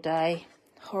stopped all day.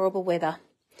 Horrible weather.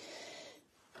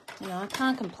 You know, I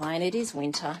can't complain. It is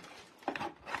winter.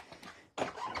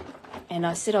 And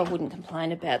I said I wouldn't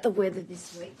complain about the weather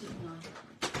this week, didn't I?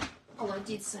 Oh, I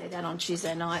did say that on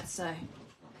Tuesday night, so.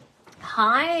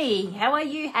 Hi, how are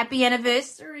you? Happy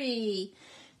anniversary.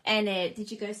 Annette,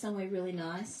 did you go somewhere really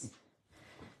nice?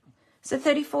 So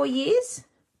 34 years?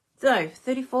 No,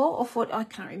 34 or 40, I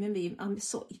can't remember. I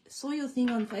saw your thing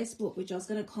on Facebook, which I was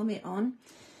going to comment on,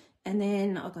 and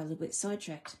then I got a little bit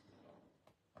sidetracked.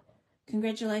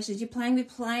 Congratulations, you're playing with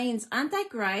planes. Aren't they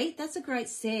great? That's a great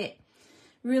set.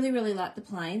 Really, really like the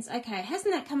planes. Okay,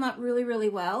 hasn't that come up really, really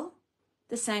well?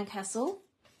 The sandcastle.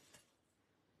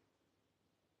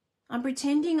 I'm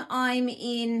pretending I'm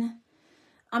in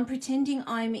on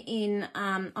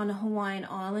a Hawaiian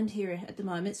island here at the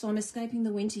moment, so I'm escaping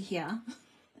the winter here.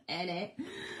 Annette.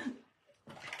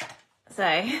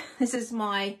 So this is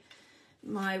my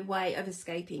way of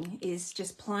escaping, is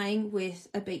just playing with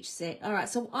a beach set. All right,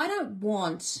 so I don't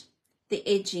want the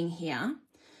edging here.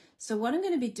 So what I'm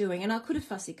going to be doing, and I could have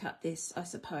fussy cut this, I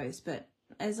suppose, but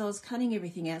as I was cutting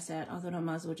everything else out, I thought I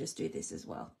might as well just do this as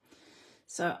well.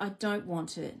 So I don't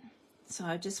want it. So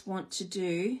I just want to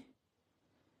do,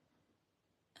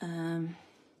 I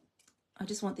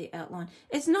just want the outline.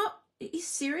 It's not, are you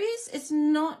serious? It's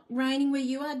not raining where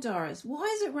you are, Doris. Why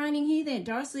is it raining here then?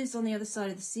 Doris lives on the other side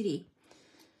of the city.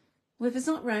 Well, if it's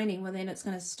not raining, well then it's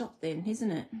going to stop then,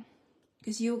 isn't it?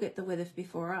 Because you'll get the weather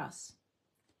before us.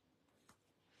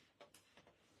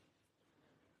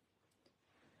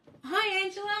 Hi,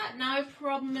 Angela. No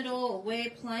problem at all. We're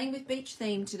playing with beach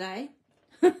theme today.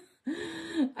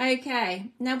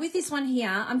 Okay. Now, with this one here,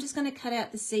 I'm just going to cut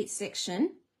out the seat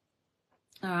section.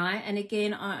 All right. And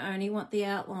again, I only want the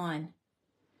outline.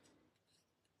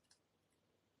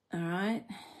 All right.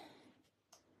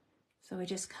 So we're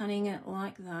just cutting it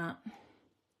like that.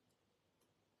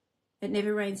 It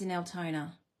never rains in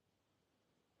Altona.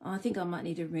 I think I might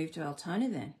need to move to Altona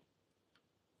then.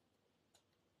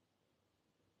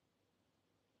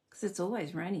 It's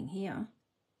always raining here.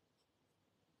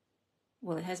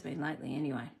 Well, it has been lately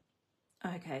anyway.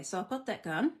 Okay, so I've got that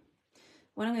going.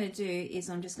 What I'm going to do is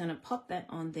I'm just going to pop that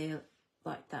on there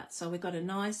like that. So we've got a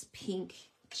nice pink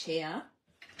chair.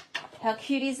 How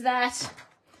cute is that?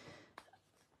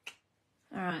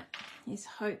 All right, let's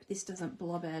hope this doesn't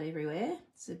blob out everywhere.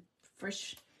 It's a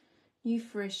fresh, new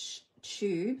fresh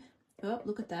tube. Oh,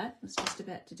 look at that. I was just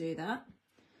about to do that.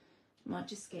 Might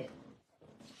just get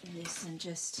this and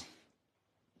just,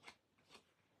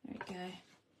 there we go.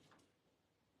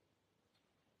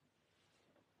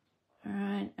 All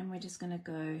right, and we're just going to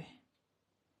go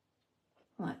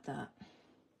like that.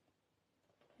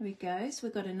 There we go. So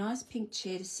we've got a nice pink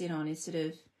chair to sit on instead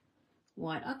of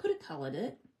white. I could have coloured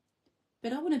it,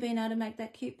 but I wouldn't have been able to make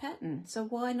that cute pattern, so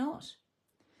why not?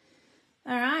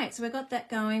 All right, so we've got that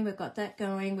going, we've got that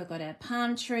going, we've got our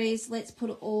palm trees. Let's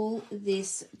put all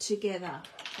this together.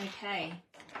 Okay.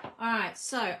 All right,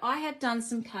 so I have done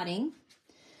some cutting.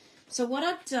 So what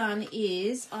I've done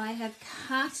is I have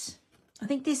cut, I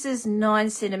think this is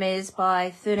 9 centimeters by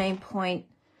 13 point,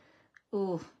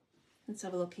 oh, let's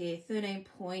have a look here,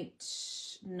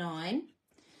 13.9.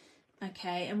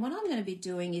 Okay, and what I'm going to be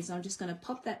doing is I'm just going to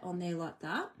pop that on there like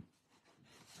that.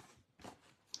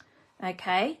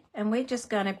 Okay, and we're just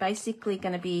going to basically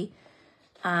going to be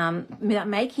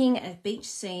making a beach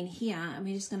scene here, and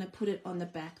we're just going to put it on the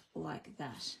back like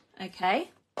that. Okay,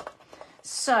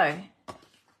 so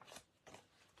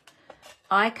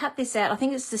I cut this out. I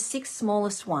think it's the 6th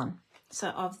smallest one. So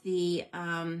of the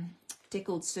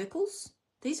deckled circles.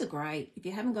 These are great. If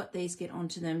you haven't got these, get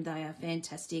onto them. They are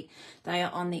fantastic. They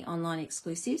are on the online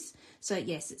exclusives. So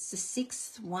yes, it's the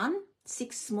 6th one,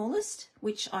 6th smallest,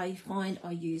 which I find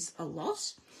I use a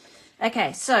lot.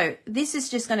 Okay, so this is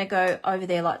just going to go over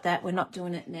there like that. We're not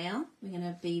doing it now. We're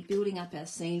going to be building up our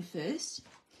scene first.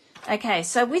 Okay,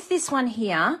 so with this one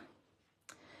here,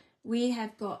 we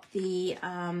have got the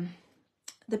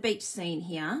beach scene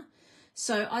here.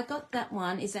 So I got that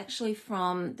one is actually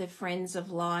from the Friends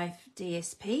of Life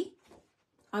DSP.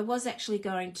 I was actually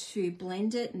going to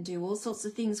blend it and do all sorts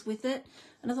of things with it.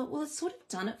 And I thought, well, it's sort of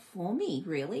done it for me,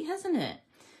 really, hasn't it?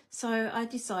 So I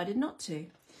decided not to.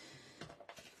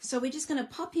 So we're just going to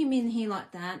pop him in here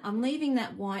like that. I'm leaving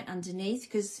that white underneath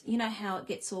because you know how it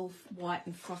gets all white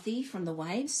and frothy from the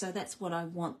waves. So that's what I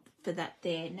want for that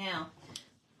there. Now,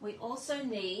 we also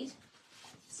need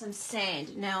some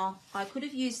sand. Now, I could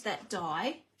have used that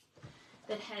dye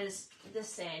that has the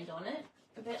sand on it,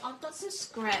 but I've got some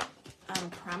scrap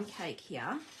crumb cake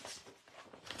here.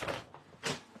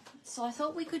 So I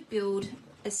thought we could build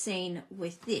a scene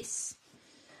with this.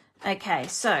 Okay,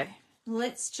 so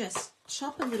let's just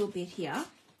chop a little bit here.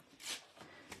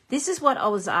 This is what I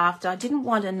was after. I didn't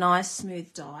want a nice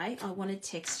smooth dye. I wanted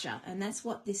texture, and that's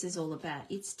what this is all about.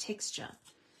 It's texture.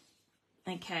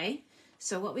 Okay.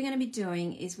 So what we're going to be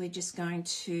doing is we're just going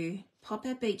to pop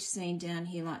our beach scene down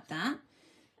here like that.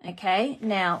 Okay,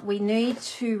 now we need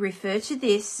to refer to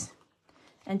this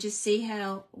and just see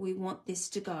how we want this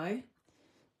to go.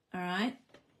 All right.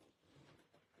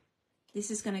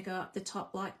 This is going to go up the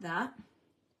top like that.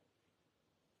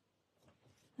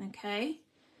 Okay,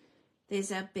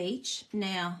 there's our beach.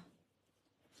 Now,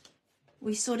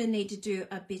 we sort of need to do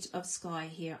a bit of sky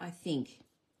here, I think.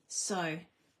 So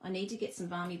I need to get some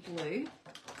balmy blue.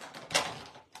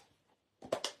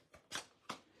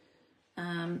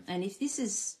 And if this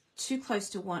is too close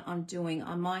to what I'm doing,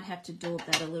 I might have to daub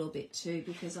that a little bit too,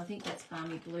 because I think that's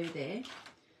balmy blue there.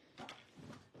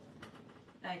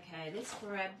 Okay, let's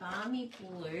grab balmy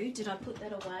blue. Did I put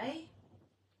that away?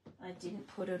 I didn't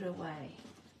put it away.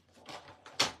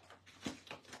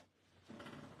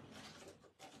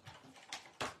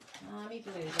 Balmy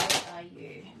blue, where are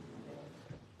you?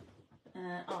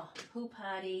 Pool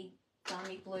Party,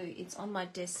 Barmy Blue. It's on my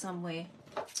desk somewhere.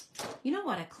 You know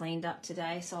what? I cleaned up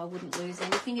today so I wouldn't lose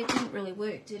anything. It didn't really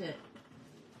work, did it?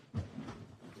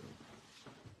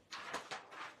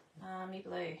 Barmy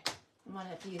Blue. I might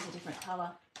have to use a different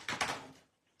colour.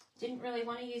 Didn't really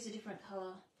want to use a different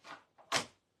colour.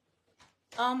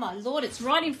 Oh my Lord, it's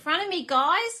right in front of me,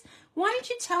 guys. Why didn't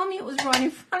you tell me it was right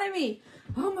in front of me?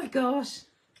 Oh my gosh.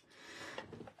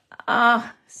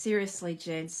 Seriously,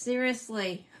 Jen,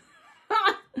 seriously.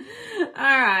 All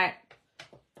right.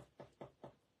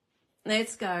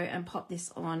 Let's go and pop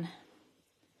this on.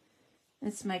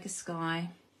 Let's make a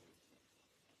sky.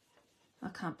 I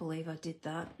can't believe I did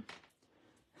that.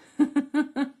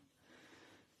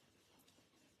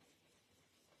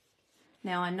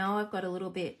 Now, I know I've got a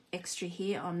little bit extra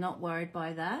here. I'm not worried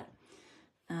by that.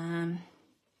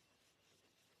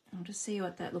 I'll just see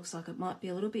what that looks like. It might be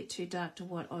a little bit too dark to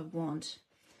what I want,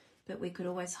 but we could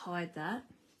always hide that.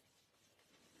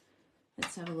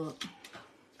 Let's have a look.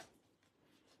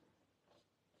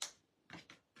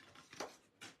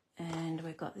 And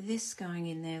we've got this going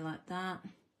in there like that.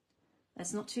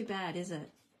 That's not too bad, is it?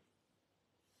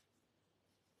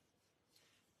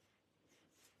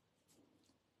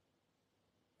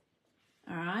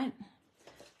 All right,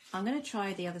 I'm going to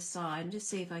try the other side and just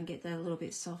see if I can get that a little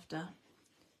bit softer.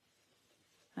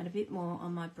 And a bit more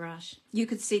on my brush. You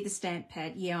could see the stamp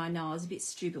pad. Yeah, I know, I was a bit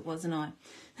stupid, wasn't I?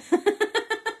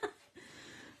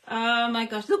 Oh my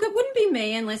gosh, look, it wouldn't be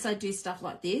me unless I do stuff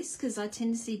like this, because I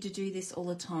tend to do this all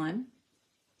the time.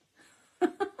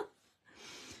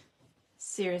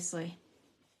 Seriously.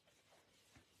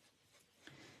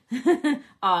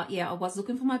 Oh, yeah, I was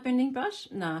looking for my blending brush.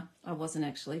 No, I wasn't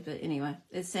actually, but anyway,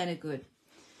 it sounded good.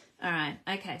 All right,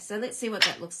 okay, so let's see what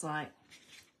that looks like.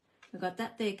 We've got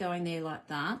that there going there like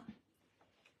that.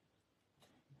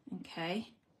 Okay.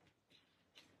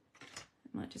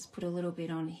 I might just put a little bit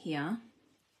on here.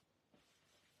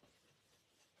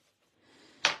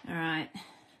 All right,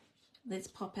 let's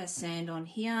pop our sand on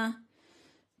here.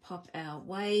 Pop our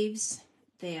waves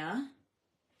there.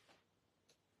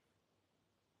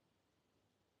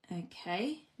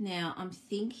 Okay, now I'm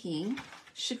thinking,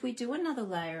 should we do another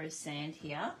layer of sand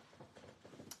here?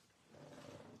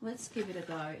 Let's give it a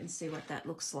go and see what that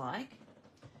looks like.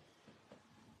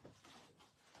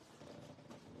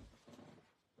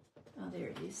 Oh, there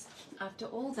it is. After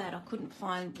all that, I couldn't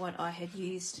find what I had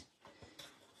used.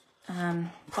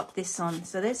 Pop this on.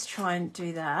 So let's try and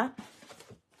do that.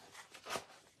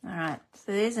 All right,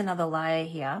 so there's another layer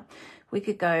here. We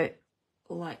could go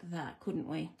like that, couldn't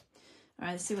we? All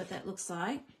right, let's see what that looks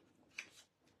like.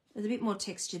 There's a bit more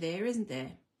texture there, isn't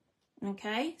there?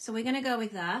 Okay, so we're going to go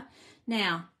with that.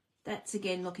 Now, that's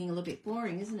again looking a little bit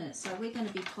boring, isn't it? So we're going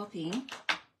to be popping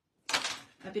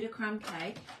a bit of crumb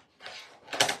cake.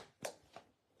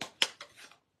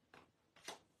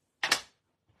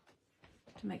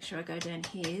 To make sure I go down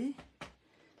here.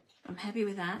 I'm happy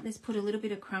with that. Let's put a little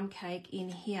bit of crumb cake in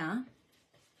here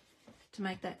to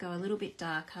make that go a little bit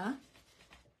darker.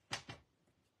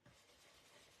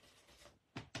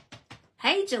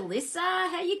 Hey, Jalissa,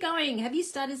 how you going? Have you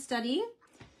started studying?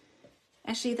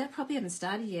 Actually, that probably haven't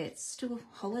started yet. It's still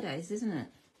holidays, isn't it?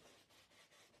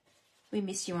 We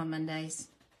miss you on Mondays.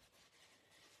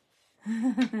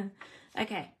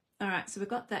 Okay, all right, so we've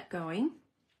got that going.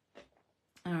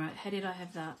 All right, how did I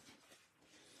have that?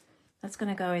 That's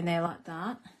going to go in there like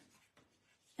that.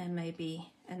 And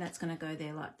that's going to go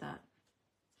there like that.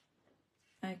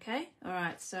 Okay, all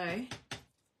right, so...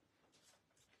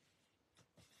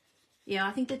 yeah,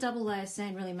 I think the double layer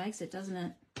sand really makes it, doesn't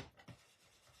it?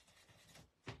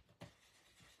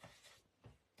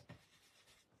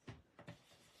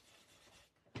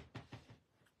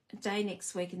 A day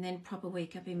next week and then proper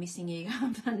week. I'll be missing you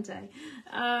on Monday.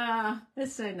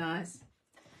 That's so nice.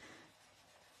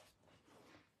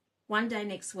 One day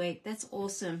next week. That's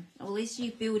awesome. Well, at least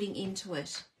you're building into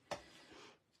it.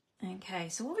 Okay,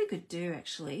 so what we could do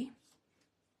actually,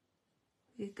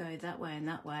 we could go that way and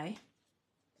that way.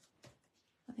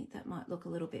 I think that might look a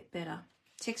little bit better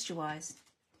texture-wise.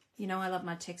 You know I love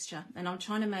my texture and I'm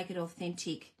trying to make it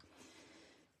authentic.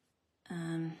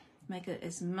 Make it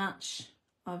as much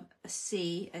of a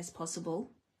sea as possible.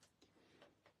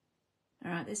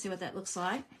 All right, let's see what that looks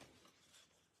like.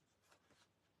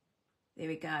 There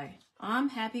we go. I'm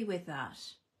happy with that.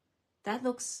 That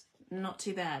looks not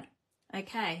too bad.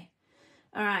 Okay.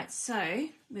 All right, so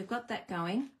we've got that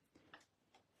going.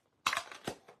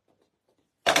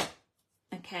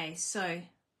 Okay, so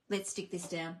let's stick this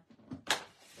down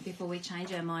before we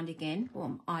change our mind again.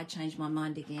 Well, I change my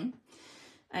mind again.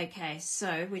 Okay,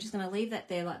 so we're just going to leave that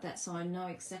there like that so I know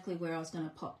exactly where I was going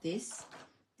to pop this.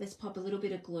 let's pop a little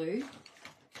bit of glue.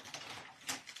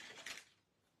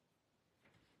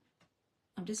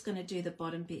 I'm just going to do the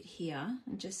bottom bit here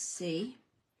and just see.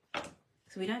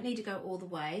 So we don't need to go all the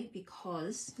way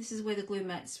because this is where the glue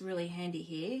mat's really handy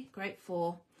here. Great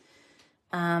for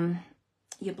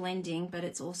your blending, but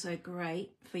it's also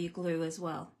great for your glue as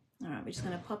well. All right, we're just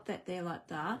going to pop that there like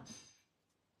that.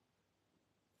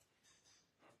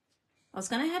 I was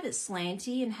going to have it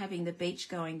slanty and having the beach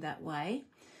going that way,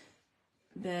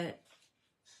 but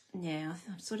yeah,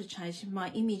 I've sort of changed my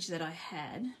image that I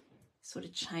had. Sort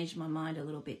of changed my mind a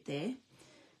little bit there.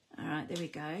 All right, there we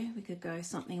go. We could go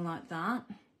something like that.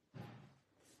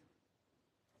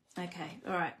 Okay,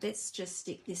 all right, let's just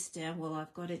stick this down while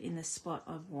I've got it in the spot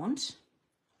I want.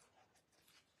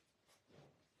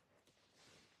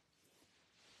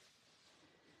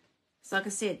 So like I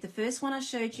said, the first one I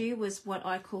showed you was what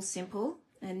I call simple,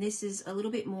 and this is a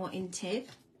little bit more in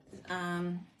depth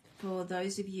for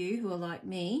those of you who are like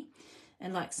me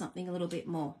and like something a little bit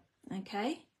more,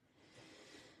 okay?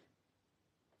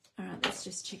 All right, let's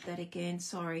just check that again.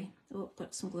 Sorry. Oh,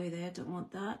 got some glue there. Don't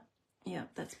want that. Yeah,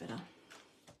 that's better.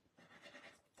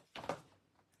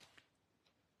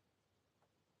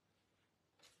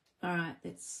 All right,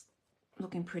 that's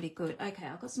looking pretty good. Okay,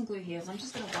 I've got some glue here, so I'm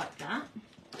just going to wipe that.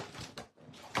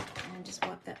 And just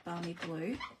wipe that balmy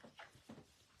glue.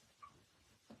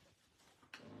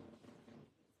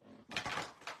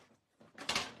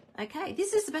 Okay,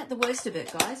 this is about the worst of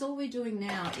it, guys. All we're doing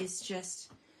now is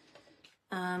just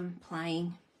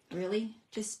playing, really,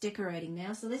 just decorating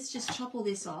now. So let's just chop all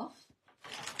this off.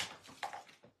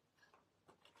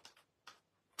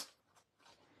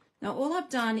 Now all I've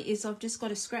done is I've just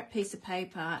got a scrap piece of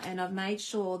paper and I've made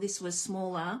sure this was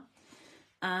smaller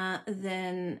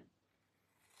than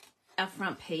our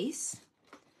front piece,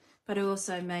 but I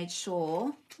also made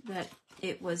sure that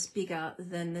it was bigger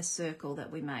than the circle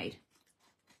that we made.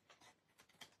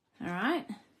 All right.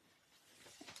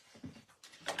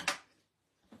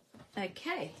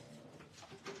 Okay.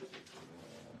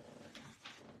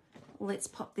 Let's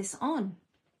pop this on.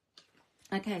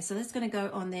 Okay, so that's going to go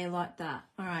on there like that.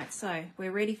 All right, so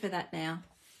we're ready for that now.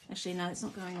 Actually, no, it's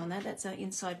not going on that. That's our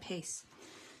inside piece.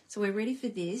 So we're ready for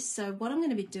this. So what I'm going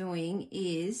to be doing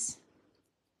is,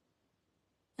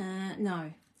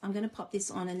 no, I'm going to pop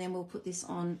this on and then we'll put this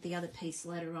on the other piece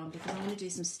later on because I'm going to do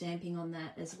some stamping on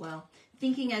that as well.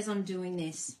 Thinking as I'm doing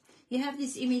this, you have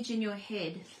this image in your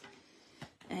head,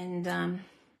 and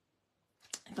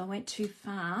if I went too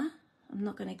far, I'm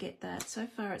not going to get that. So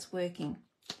far it's working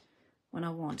when I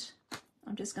want.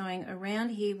 I'm just going around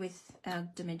here with our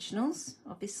dimensionals,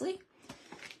 obviously.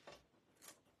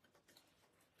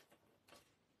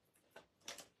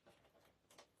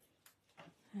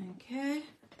 Okay.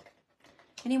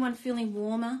 Anyone feeling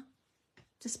warmer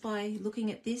just by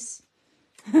looking at this?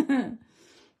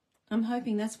 I'm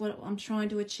hoping that's what I'm trying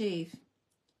to achieve.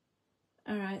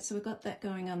 All right, so we've got that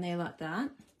going on there like that.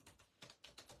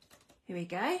 Here we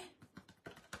go.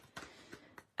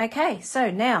 Okay,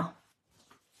 so now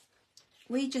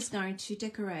we're just going to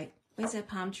decorate. Where's our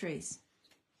palm trees?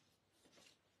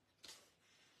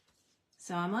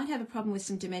 So I might have a problem with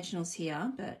some dimensionals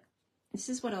here, but this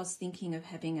is what I was thinking of,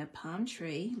 having a palm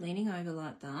tree leaning over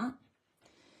like that.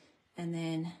 And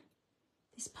then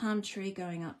this palm tree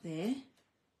going up there.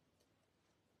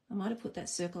 I might have put that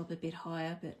circle up a bit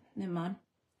higher, but never mind.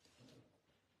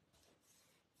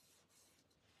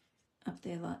 Up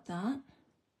there like that.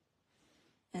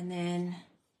 And then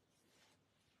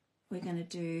we're going to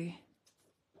do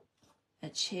a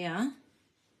chair.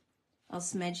 I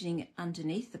was imagining it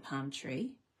underneath the palm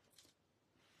tree.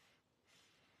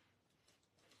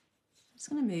 I'm just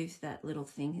going to move that little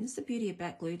thing. This is the beauty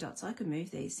about glue dots. I can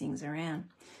move these things around.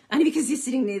 Only because you're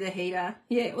sitting near the heater.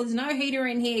 Yeah, well, there's no heater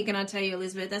in here, can I tell you,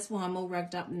 Elizabeth? That's why I'm all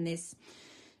rugged up in this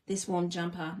warm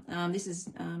jumper. This is,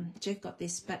 Jeff got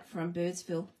this back from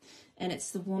Birdsville, and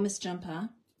it's the warmest jumper.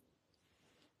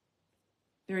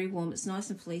 Very warm. It's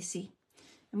nice and fleecy.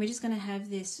 And we're just going to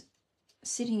have this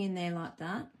sitting in there like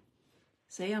that.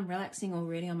 See, I'm relaxing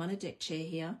already. I'm on a deck chair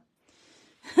here.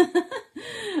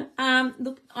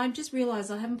 Look, I just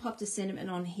realised I haven't popped a sentiment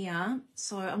on here,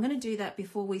 so I'm going to do that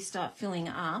before we start filling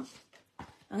up.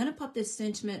 I'm going to pop this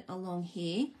sentiment along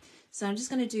here. So I'm just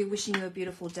going to do wishing you a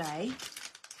beautiful day.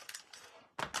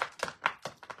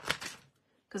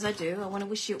 Because I do. I want to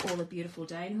wish you all a beautiful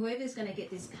day. And whoever's going to get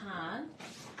this card,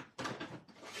 I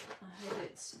hope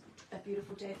it's a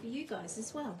beautiful day for you guys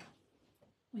as well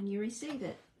when you receive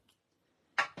it.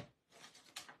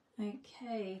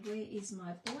 Okay, where is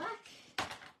my black?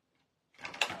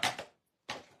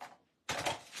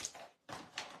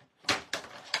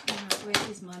 Right, where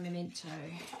is my memento?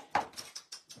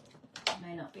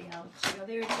 may not be able to. Oh,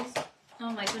 there it is.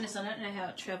 Oh my goodness, I don't know how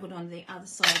it travelled on the other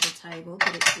side of the table,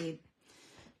 but it did.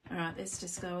 All right, let's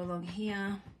just go along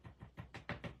here.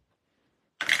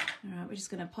 All right, we're just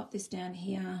going to pop this down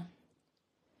here.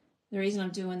 The reason I'm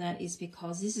doing that is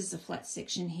because this is a flat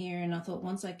section here, and I thought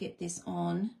once I get this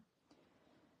on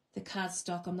the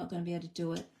cardstock, I'm not going to be able to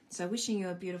do it. So wishing you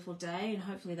a beautiful day, and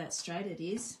hopefully that's straight. It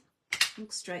is.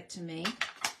 Looks straight to me.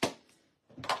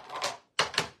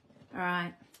 All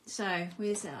right, so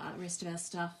where's the rest of our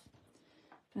stuff?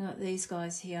 We've got these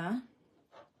guys here.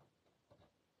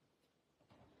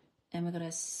 And we've got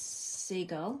a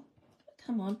seagull.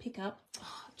 Come on, pick up.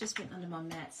 Oh, just went under my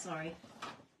mat, sorry.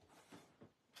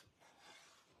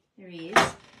 There he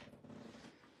is.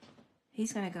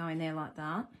 He's going to go in there like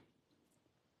that.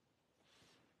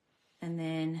 And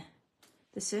then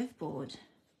the surfboard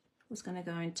was going to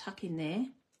go and tuck in there,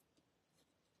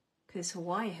 because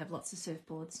Hawaii have lots of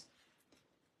surfboards.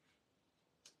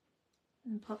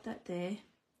 And pop that there.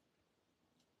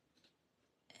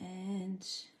 And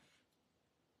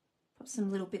pop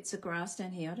some little bits of grass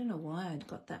down here. I don't know why I'd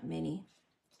got that many.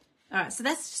 All right, so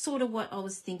that's sort of what I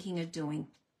was thinking of doing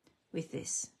with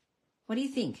this. What do you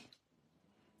think?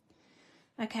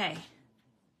 Okay. I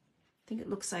think it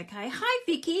looks okay. Hi,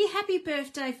 Vicky. Happy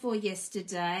birthday for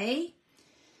yesterday.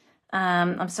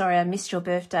 I'm sorry I missed your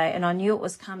birthday, and I knew it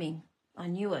was coming. I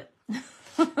knew it.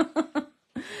 All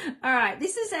right,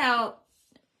 this is our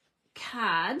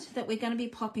card that we're going to be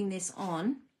popping this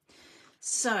on.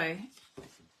 So,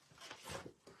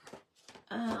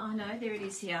 I know, there it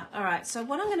is here. All right, so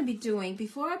what I'm going to be doing,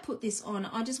 before I put this on,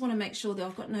 I just want to make sure that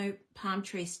I've got no palm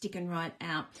tree sticking right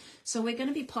out. So we're going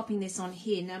to be popping this on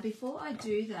here. Now, before I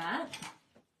do that,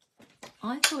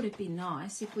 I thought it'd be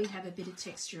nice if we have a bit of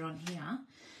texture on here.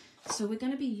 So we're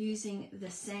going to be using the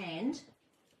sand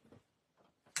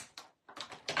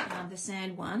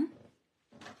one.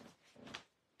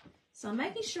 So I'm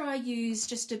making sure I use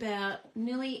just about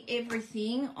nearly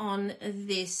everything on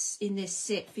this, in this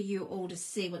set, for you all to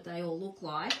see what they all look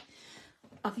like.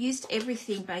 I've used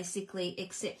everything basically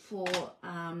except for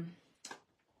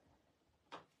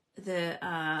the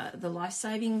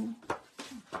life-saving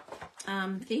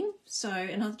thing. So,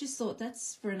 and I've just thought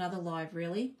that's for another live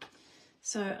really.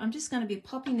 So I'm just going to be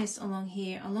popping this along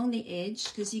here, along the edge,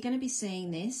 because you're going to be seeing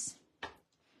this.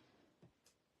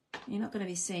 You're not going to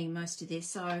be seeing most of this,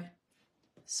 so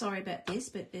sorry about this,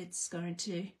 but it's going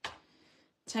to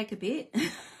take a bit.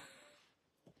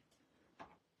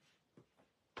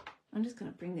 I'm just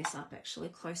going to bring this up actually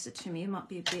closer to me. It might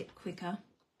be a bit quicker.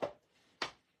 Going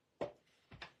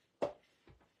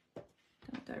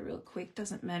to go real quick.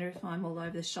 Doesn't matter if I'm all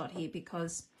over the shot here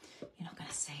because you're not going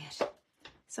to see it.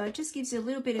 So it just gives you a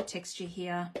little bit of texture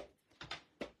here.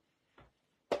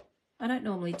 I don't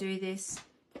normally do this.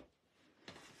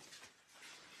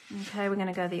 Okay, we're going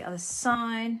to go the other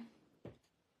side.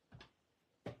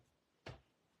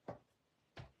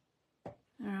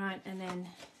 All right, and then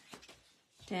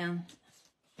down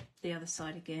the other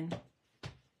side again.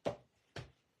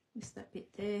 Just that bit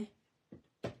there.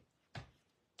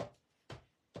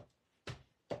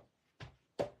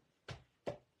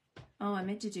 Oh, I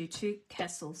meant to do 2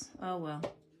 castles. Oh, well.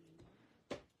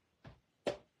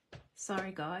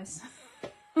 Sorry, guys.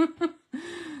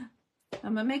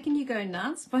 Am I making you go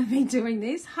nuts by me doing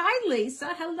this? Hi, Lisa.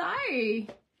 Hello.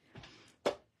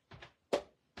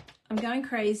 I'm going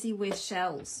crazy with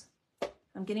shells.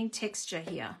 I'm getting texture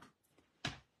here.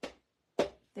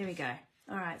 There we go.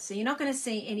 All right, so you're not going to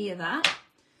see any of that.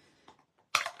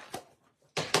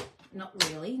 Not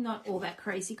really, not all that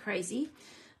crazy.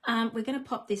 We're going to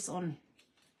pop this on.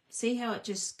 See how it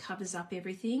just covers up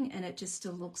everything and it just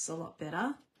still looks a lot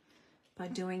better by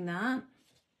doing that.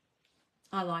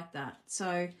 I like that.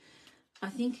 So I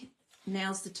think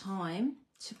now's the time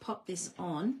to pop this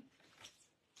on.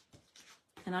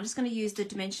 And I'm just going to use the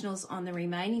dimensionals on the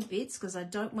remaining bits because I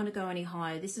don't want to go any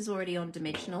higher. This is already on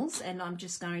dimensionals and I'm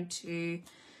just going to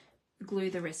glue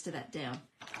the rest of that down.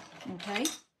 Okay.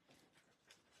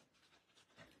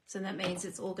 So that means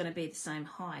it's all going to be the same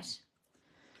height.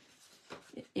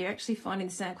 You're actually finding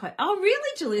the sound quite... Oh,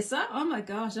 really, Jalissa? Oh, my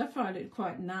gosh, I find it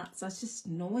quite nuts. It's just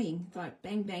annoying. Like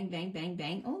bang, bang, bang, bang,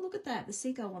 bang. Oh, look at that. The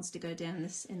seagull wants to go down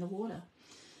in the water.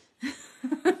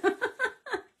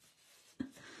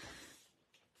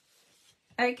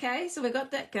 Okay, so we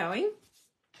got that going.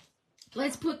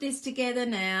 Let's put this together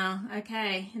now.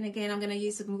 Okay, and again, I'm going to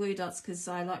use some glue dots because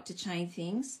I like to chain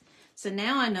things. So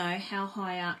now I know how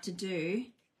high up to do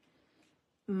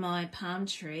my palm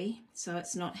tree so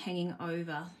it's not hanging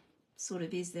over. Sort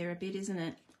of is there a bit, isn't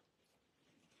it?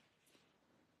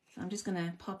 So I'm just going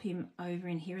to pop him over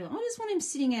in here. I just want him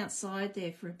sitting outside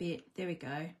there for a bit. There we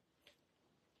go.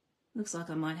 Looks like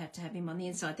I might have to have him on the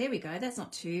inside. There we go. That's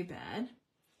not too bad.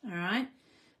 All right.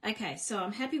 Okay, so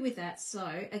I'm happy with that. So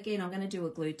again, I'm going to do a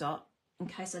glue dot in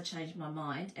case I change my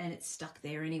mind, and it's stuck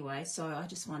there anyway. So I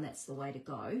just find that's the way to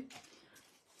go.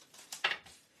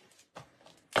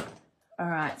 All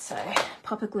right, so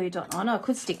pop a glue dot on. I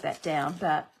could stick that down,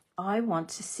 but I want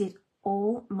to sit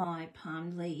all my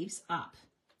palm leaves up.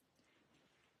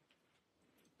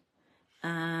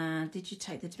 Did you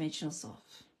take the dimensionals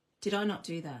off? Did I not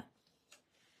do that?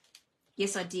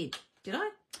 Yes, I did. Did I?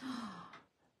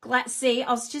 Glad. See, I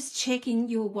was just checking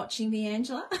you were watching me,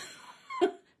 Angela.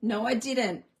 No, I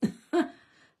didn't.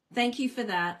 Thank you for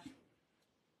that.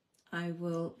 I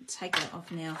will take that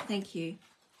off now. Thank you.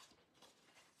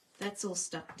 That's all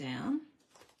stuck down.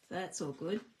 That's all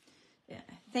good. Yeah,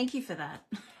 thank you for that.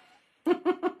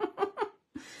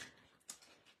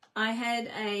 I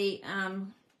had a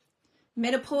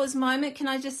menopause moment. Can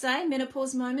I just say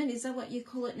menopause moment? Is that what you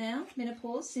call it now?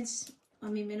 Menopause, since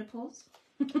I'm in menopause.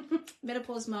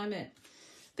 Menopause moment.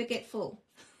 Forgetful.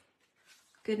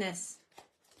 Goodness.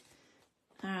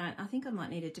 All right, I think I might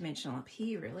need a dimensional up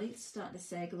here, really. It's starting to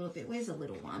sag a little bit. Where's a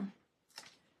little one?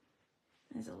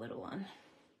 There's a little one.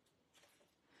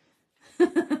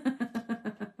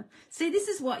 See, this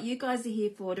is what you guys are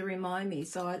here for, to remind me.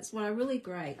 So it's really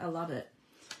great. I love it.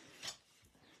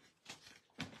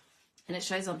 And it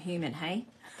shows I'm human, hey?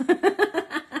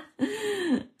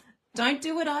 Don't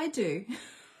do what I do.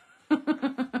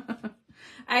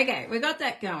 Okay, we got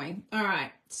that going. All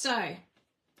right, so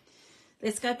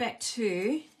let's go back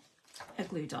to a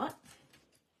glue dot,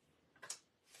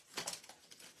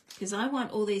 because I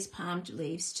want all these palm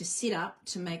leaves to sit up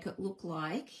to make it look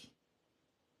like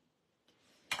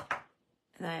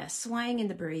they are swaying in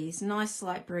the breeze. Nice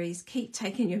light breeze. Keep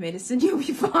taking your medicine, you'll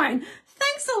be fine.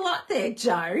 Thanks a lot there,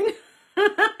 Joan.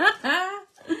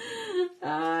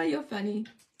 Ah, you're funny.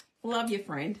 Love your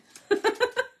friend.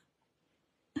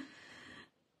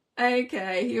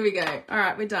 Okay, here we go. All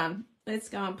right, we're done. Let's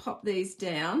go and pop these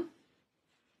down.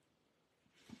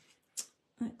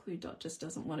 That glue dot just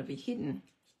doesn't want to be hidden.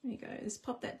 There you go. Let's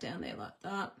pop that down there like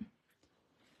that.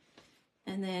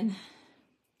 And then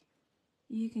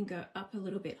you can go up a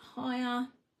little bit higher.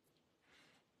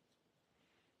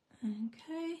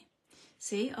 Okay.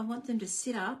 See, I want them to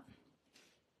sit up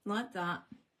like that.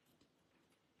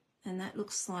 And that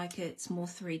looks like it's more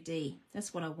 3D.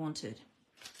 That's what I wanted.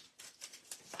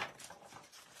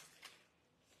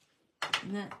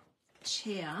 And that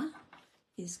chair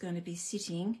is going to be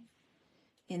sitting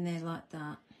in there like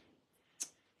that.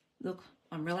 Look,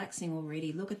 I'm relaxing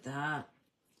already. Look at that.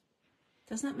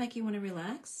 Doesn't that make you want to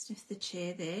relax? Just the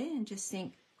chair there and just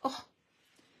think, oh,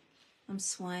 I'm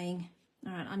swaying.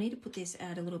 All right, I need to put this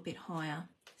out a little bit higher.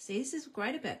 See, this is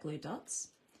great about glue dots.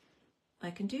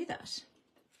 I can do that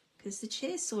because the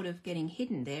chair's sort of getting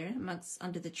hidden there amongst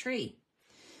under the tree.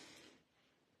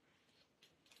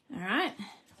 All right.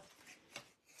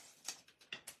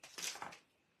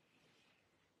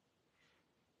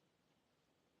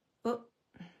 Oh.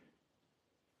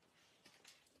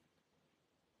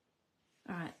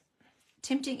 All right.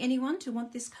 Tempting anyone to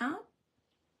want this card?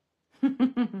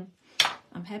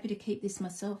 I'm happy to keep this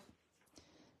myself.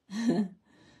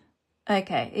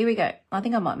 Okay, here we go. I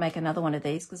think I might make another one of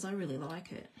these because I really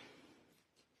like it.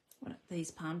 What are these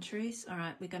palm trees? All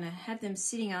right, we're going to have them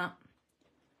sitting up.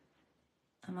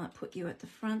 I might put you at the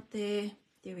front there.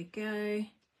 There we go.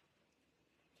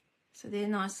 So they're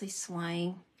nicely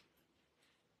swaying.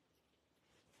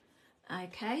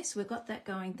 Okay, so we've got that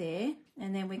going there.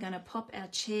 And then we're going to pop our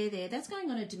chair there. That's going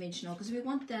on a dimensional because we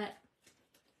want that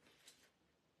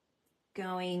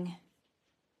going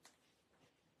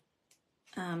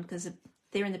because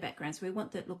they're in the background. So we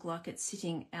want that look like it's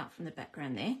sitting out from the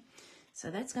background there. So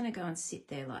that's going to go and sit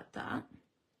there like that.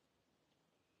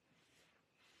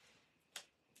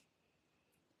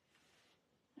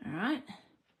 All right.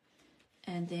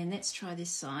 And then let's try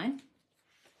this side.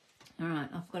 All right,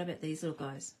 I forgot about these little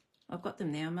guys. I've got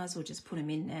them now. I might as well just put them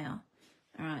in now.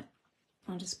 All right,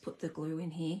 I'll just put the glue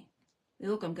in here.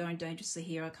 Look, I'm going dangerously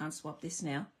here. I can't swap this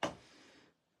now.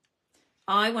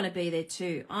 I want to be there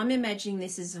too. I'm imagining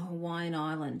this is a Hawaiian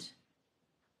island.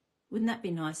 Wouldn't that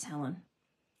be nice, Helen?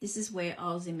 This is where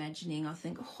I was imagining. I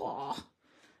think, oh,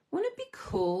 wouldn't it be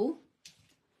cool?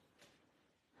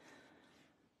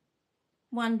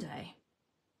 One day.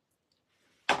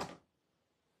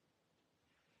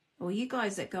 Well, you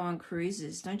guys that go on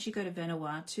cruises, don't you go to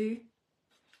Vanuatu?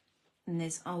 And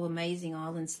there's amazing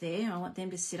islands there. I want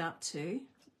them to sit up too.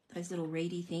 Those little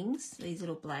reedy things, these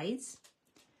little blades.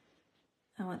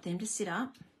 I want them to sit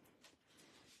up.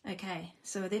 Okay,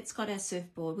 so that's got our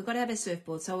surfboard. We've got to have a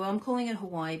surfboard. So I'm calling it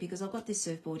Hawaii because I've got this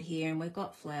surfboard here and we've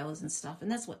got flowers and stuff,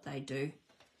 and that's what they do.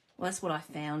 Well, that's what I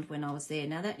found when I was there.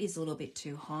 Now that is a little bit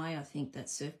too high, I think, that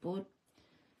surfboard.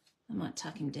 I might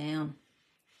tuck him down.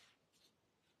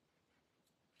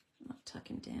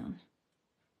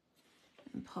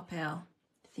 And pop our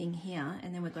thing here,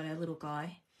 and then we've got our little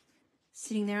guy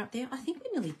sitting there up there. I think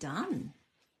we're nearly done.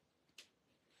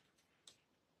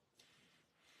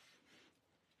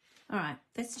 All right,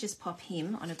 let's just pop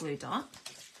him on a glue dot.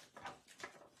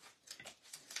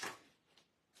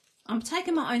 I'm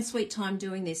taking my own sweet time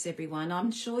doing this, everyone.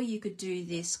 I'm sure you could do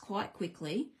this quite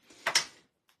quickly,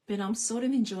 but I'm sort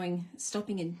of enjoying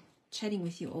stopping and chatting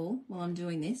with you all while I'm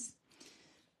doing this.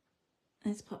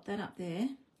 Let's pop that up there.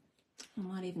 I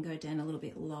might even go down a little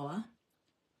bit lower.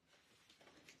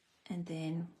 And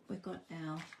then we've got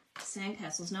our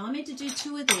sandcastles. Now I meant to do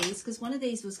 2 of these because one of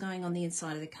these was going on the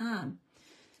inside of the car.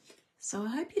 So I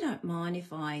hope you don't mind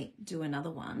if I do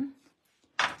another one,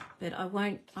 but I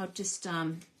won't. I'm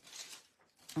going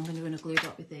to do a glue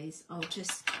dot with these.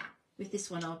 With this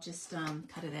one, I'll just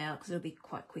cut it out because it'll be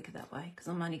quite quicker that way, because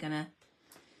I'm only going to,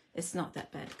 it's not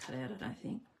that bad to cut out, I don't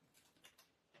think.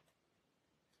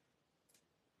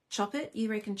 Chop it? You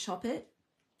reckon chop it?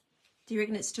 Do you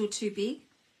reckon it's still too big?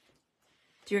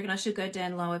 Do you reckon I should go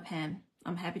down lower, Pam?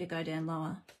 I'm happy to go down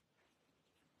lower.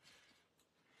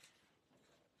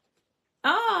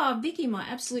 Oh, Vicky, my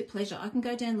absolute pleasure. I can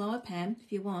go down lower, Pam,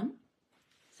 if you want.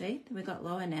 See, we've got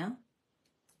lower now.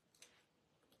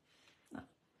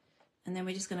 And then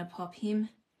we're just going to pop him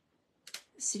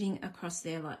sitting across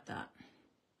there like that.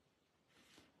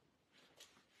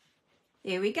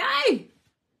 There we go.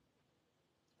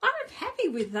 I'm happy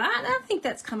with that. I think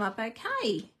that's come up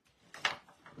okay.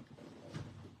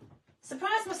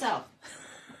 Surprise myself.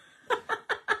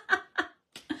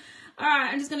 All right,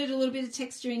 I'm just going to do a little bit of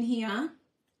texture in here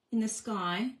in the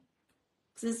sky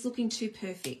because it's looking too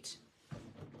perfect.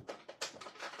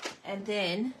 And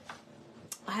then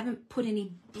I haven't put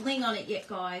any bling on it yet,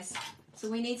 guys, so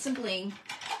we need some bling.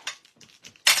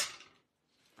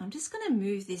 I'm just going to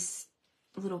move this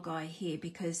little guy here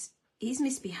because he's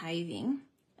misbehaving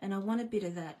and I want a bit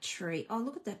of that tree. Oh,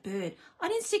 look at that bird. I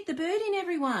didn't stick the bird in,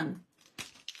 everyone.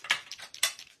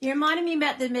 You reminded me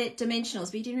about the dimensionals,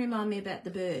 but you didn't remind me about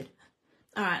the bird.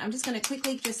 All right, I'm just going to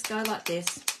quickly just go like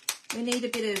this. We need a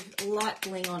bit of light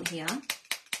bling on here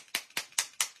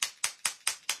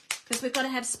because we've got to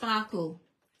have sparkle.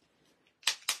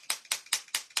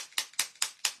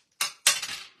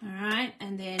 All right,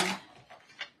 and then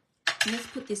let's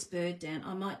put this bird down.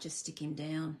 I might just stick him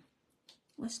down.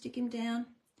 Will I stick him down?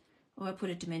 Or I put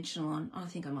a dimensional on? I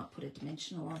think I might put a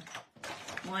dimensional on.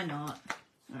 Why not?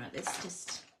 All right, let's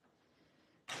just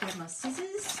grab my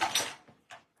scissors.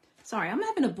 Sorry, I'm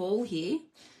having a ball here.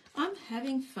 I'm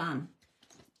having fun.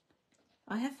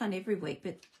 I have fun every week,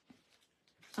 but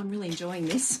I'm really enjoying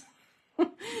this.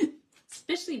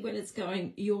 Especially when it's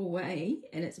going your way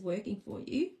and it's working for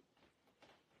you.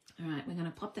 All right, we're going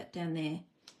to pop that down there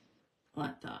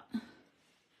like that.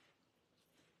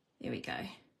 There we go.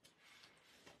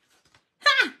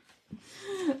 Ha!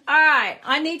 All right,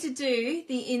 I need to do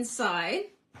the inside.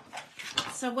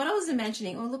 So what I was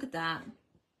imagining, oh, look at that.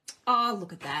 Oh,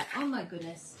 look at that. Oh, my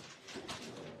goodness.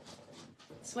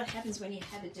 That's what happens when you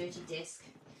have a dirty desk.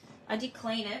 I did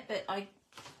clean it, but I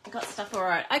got stuff all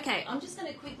right. Okay, I'm just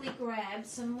going to quickly grab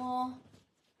some more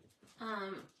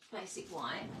basic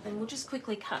white, and we'll just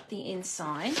quickly cut the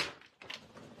inside.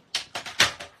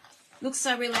 Looks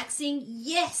so relaxing.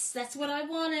 Yes, that's what I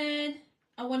wanted.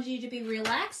 I wanted you to be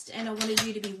relaxed, and I wanted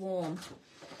you to be warm.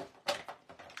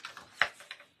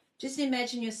 Just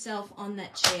imagine yourself on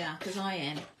that chair, because I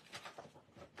am.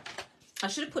 I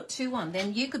should have put 2 on,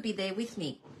 then you could be there with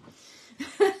me.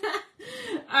 All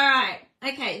right,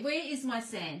 okay, where is my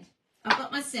sand? I've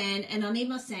got my sand, and I need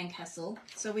my sandcastle.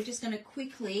 So we're just going to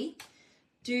quickly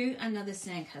do another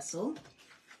sandcastle.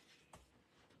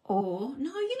 Or,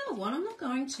 no, you know what, I'm not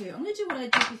going to. I'm going to do what I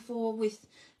did before with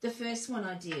the first one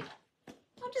I did.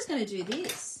 I'm just going to do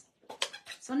this.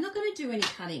 So I'm not going to do any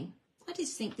cutting. I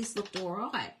just think this looked all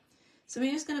right. So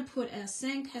we're just going to put our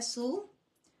sandcastle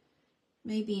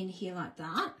maybe in here like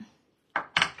that.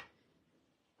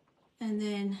 And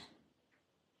then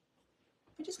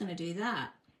we're just going to do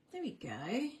that. There we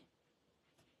go.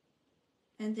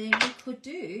 And then we could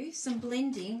do some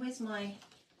blending. Where's my...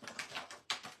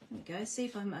 There we go. See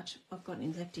if how much I've got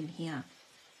left in here.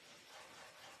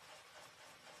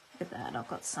 Look at that. I've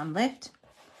got some left.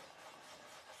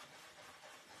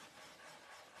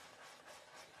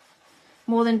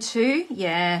 More than 2?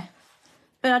 Yeah.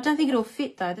 But I don't think it'll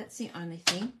fit though. That's the only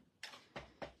thing.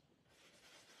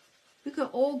 We could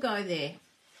all go there.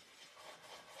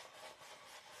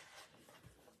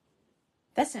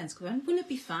 That sounds good. Wouldn't it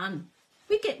be fun?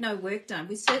 We'd get no work done.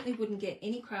 We certainly wouldn't get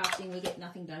any crafting. We'd get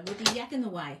nothing done. We'd be yakking the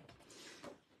way.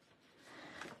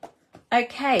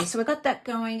 Okay, so we got that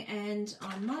going, and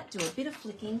I might do a bit of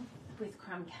flicking with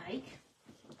crumb cake.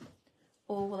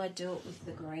 Or will I do it with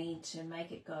the green to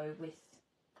make it go with...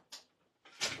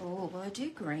 Oh, will I do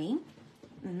green?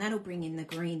 And that'll bring in the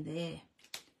green there.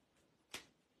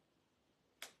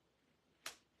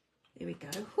 There we go.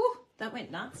 Whew, that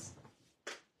went nuts.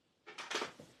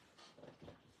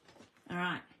 All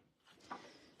right.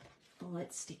 Well,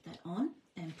 let's stick that on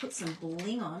and put some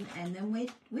bling on, and then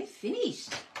we're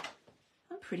finished.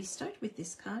 I'm pretty stoked with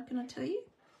this card, can I tell you?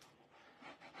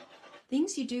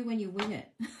 Things you do when you wing it.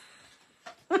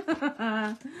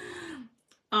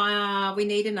 We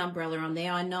need an umbrella on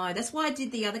there, I know. That's why I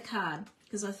did the other card,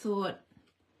 because I thought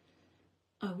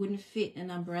I wouldn't fit an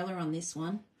umbrella on this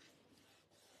one.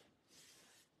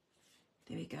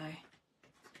 There we go.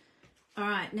 All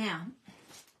right, now,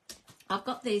 I've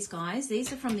got these guys.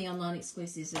 These are from the online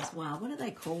exclusives as well. What are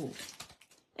they called?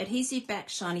 Adhesive back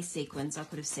shiny sequins. I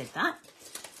could have said that.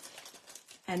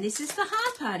 And this is the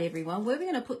hard part, everyone. Where are we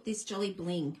going to put this jolly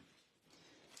bling?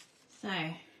 So,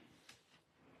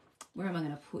 where am I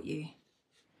going to put you?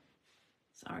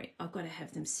 Sorry, I've got to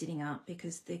have them sitting up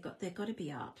because they've got to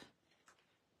be up.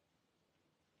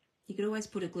 You could always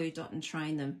put a glue dot and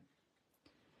train them.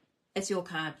 It's your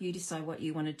card. You decide what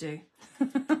you want to do.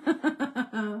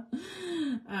 All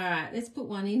right, let's put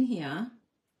one in here.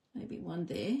 Maybe one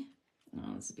there.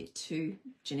 Oh, it's a bit too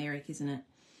generic, isn't it?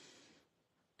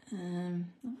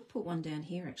 I'll put one down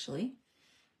here, actually.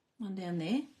 One down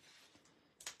there.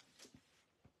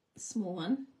 Small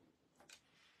one.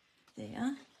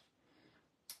 There.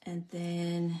 And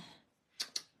then,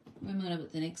 where am I going to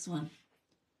put the next one?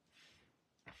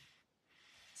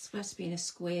 It's supposed to be in a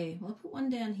square. Well, I'll put one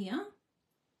down here.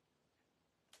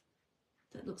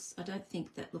 That looks, I don't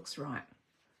think that looks right.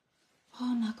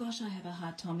 Oh my gosh, I have a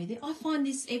hard time with it. I find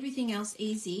this, everything else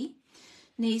easy,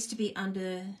 needs to be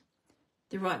under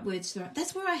the right words.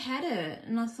 That's where I had it.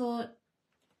 And I thought,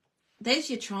 there's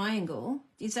your triangle.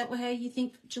 Is that how you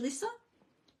think, Jalissa?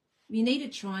 You need a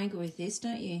triangle with this,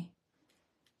 don't you?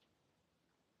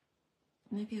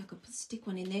 Maybe I could stick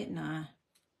one in there. No.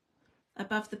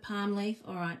 Above the palm leaf.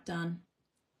 All right, done.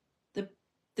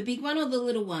 The big one or the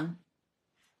little one?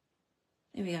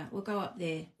 There we go. We'll go up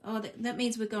there. Oh, that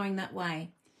means we're going that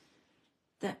way.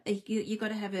 That you got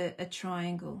to have a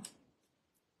triangle.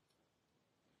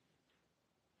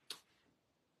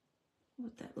 What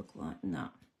would that look like? No.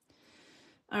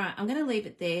 All right, I'm going to leave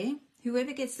it there.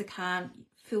 Whoever gets the card,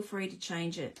 feel free to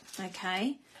change it,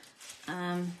 okay?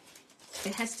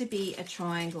 It has to be a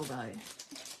triangle, though.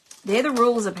 They're the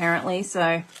rules, apparently,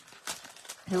 so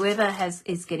whoever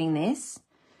is getting this,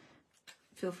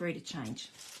 feel free to change.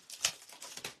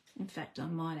 In fact, I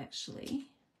might actually,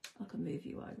 I can move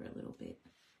you over a little bit.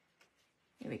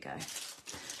 There we go.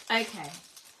 Okay.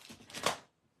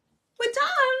 We're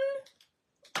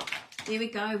done. There we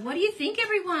go. What do you think,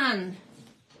 everyone?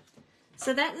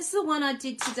 So that is the one I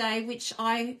did today, which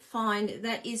I find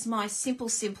that is my simple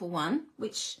one,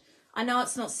 which I know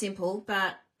it's not simple,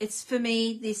 but it's, for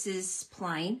me, this is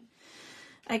plain.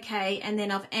 Okay, and then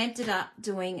I've amped it up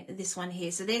doing this one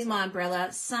here. So there's my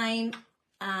umbrella, same,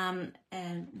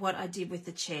 and what I did with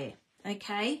the chair.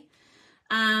 Okay,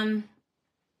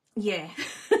 yeah.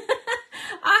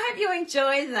 I hope you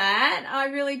enjoy that. I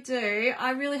really do.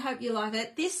 I really hope you like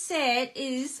it. This set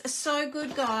is so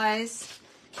good, guys.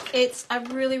 It's a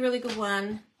really, really good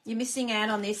one. You're missing out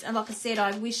on this. And like I said,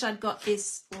 I wish I'd got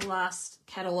this last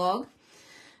catalogue,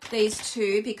 these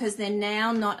two, because they're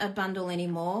now not a bundle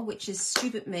anymore, which is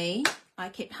stupid me. I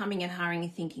kept humming and hawing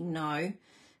and thinking no.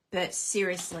 But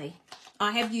seriously,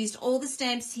 I have used all the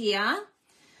stamps here,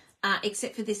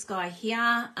 except for this guy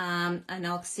here. And like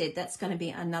I said, that's going to be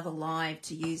another live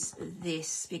to use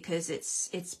this because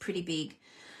it's pretty big.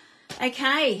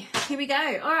 Okay, here we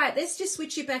go. All right, let's just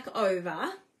switch you back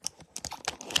over.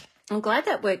 I'm glad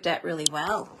that worked out really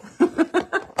well.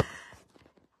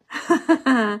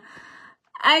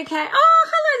 Okay. Oh,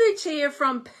 hello, Lucia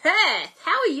from Perth.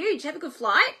 How are you? Did you have a good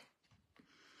flight?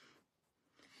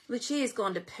 Lucia's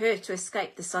gone to Perth to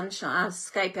escape the sunshine,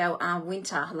 escape our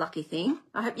winter, lucky thing.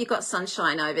 I hope you got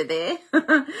sunshine over there.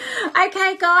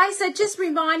 Okay, guys, so just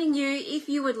reminding you, if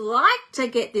you would like to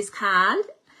get this card,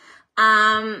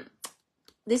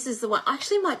 this is the one. I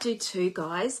actually might do two,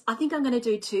 guys. I think I'm going to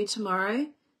do two tomorrow.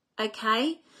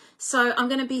 Okay, So I'm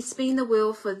going to be spinning the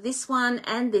wheel for this one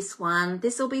and this one.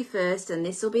 This will be first and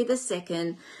this will be the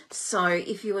second. So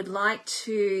if you would like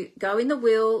to go in the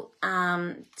wheel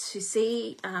to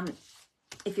see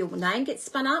if your name gets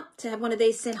spun up, to have one of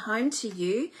these sent home to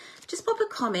you, just pop a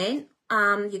comment.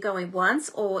 You're going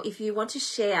once, or if you want to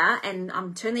share, and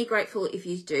I'm eternally grateful if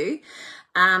you do,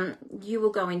 you will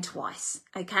go in twice,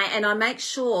 okay? And I make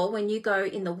sure when you go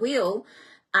in the wheel,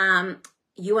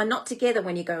 you are not together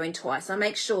when you go in twice. I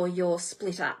make sure you're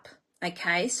split up,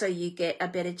 okay? So you get a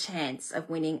better chance of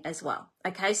winning as well,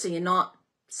 okay? So you're not,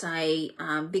 say,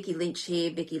 Vicky Lynch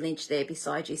here, Vicky Lynch there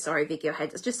beside you. Sorry, Vicky, I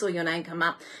just saw your name come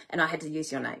up and I had to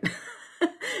use your name.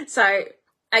 So,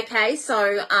 okay,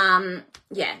 so,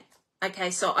 yeah.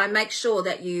 Okay, so I make sure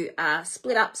that you are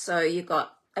split up so you've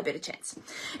got a better chance.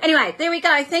 Anyway, there we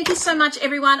go. Thank you so much,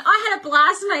 everyone. I had a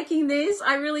blast making this.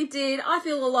 I really did. I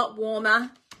feel a lot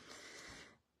warmer.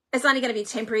 It's only going to be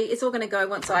temporary. It's all going to go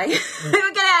once I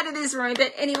get out of this room.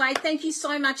 But anyway, thank you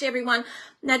so much, everyone.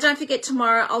 Now, don't forget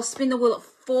tomorrow, I'll spin the wheel at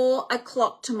 4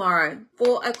 o'clock tomorrow.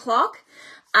 4 o'clock.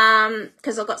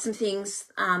 Because I've got some things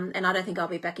and I don't think I'll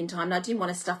be back in time. And I didn't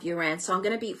want to stuff you around. So I'm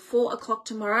going to be at 4 o'clock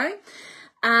tomorrow.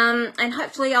 And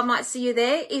hopefully I might see you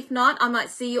there. If not, I might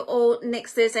see you all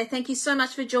next Thursday. Thank you so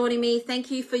much for joining me.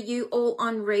 Thank you for you all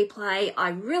on replay. I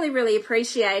really, really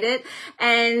appreciate it.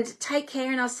 And take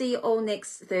care, and I'll see you all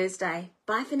next Thursday.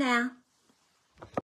 Bye for now.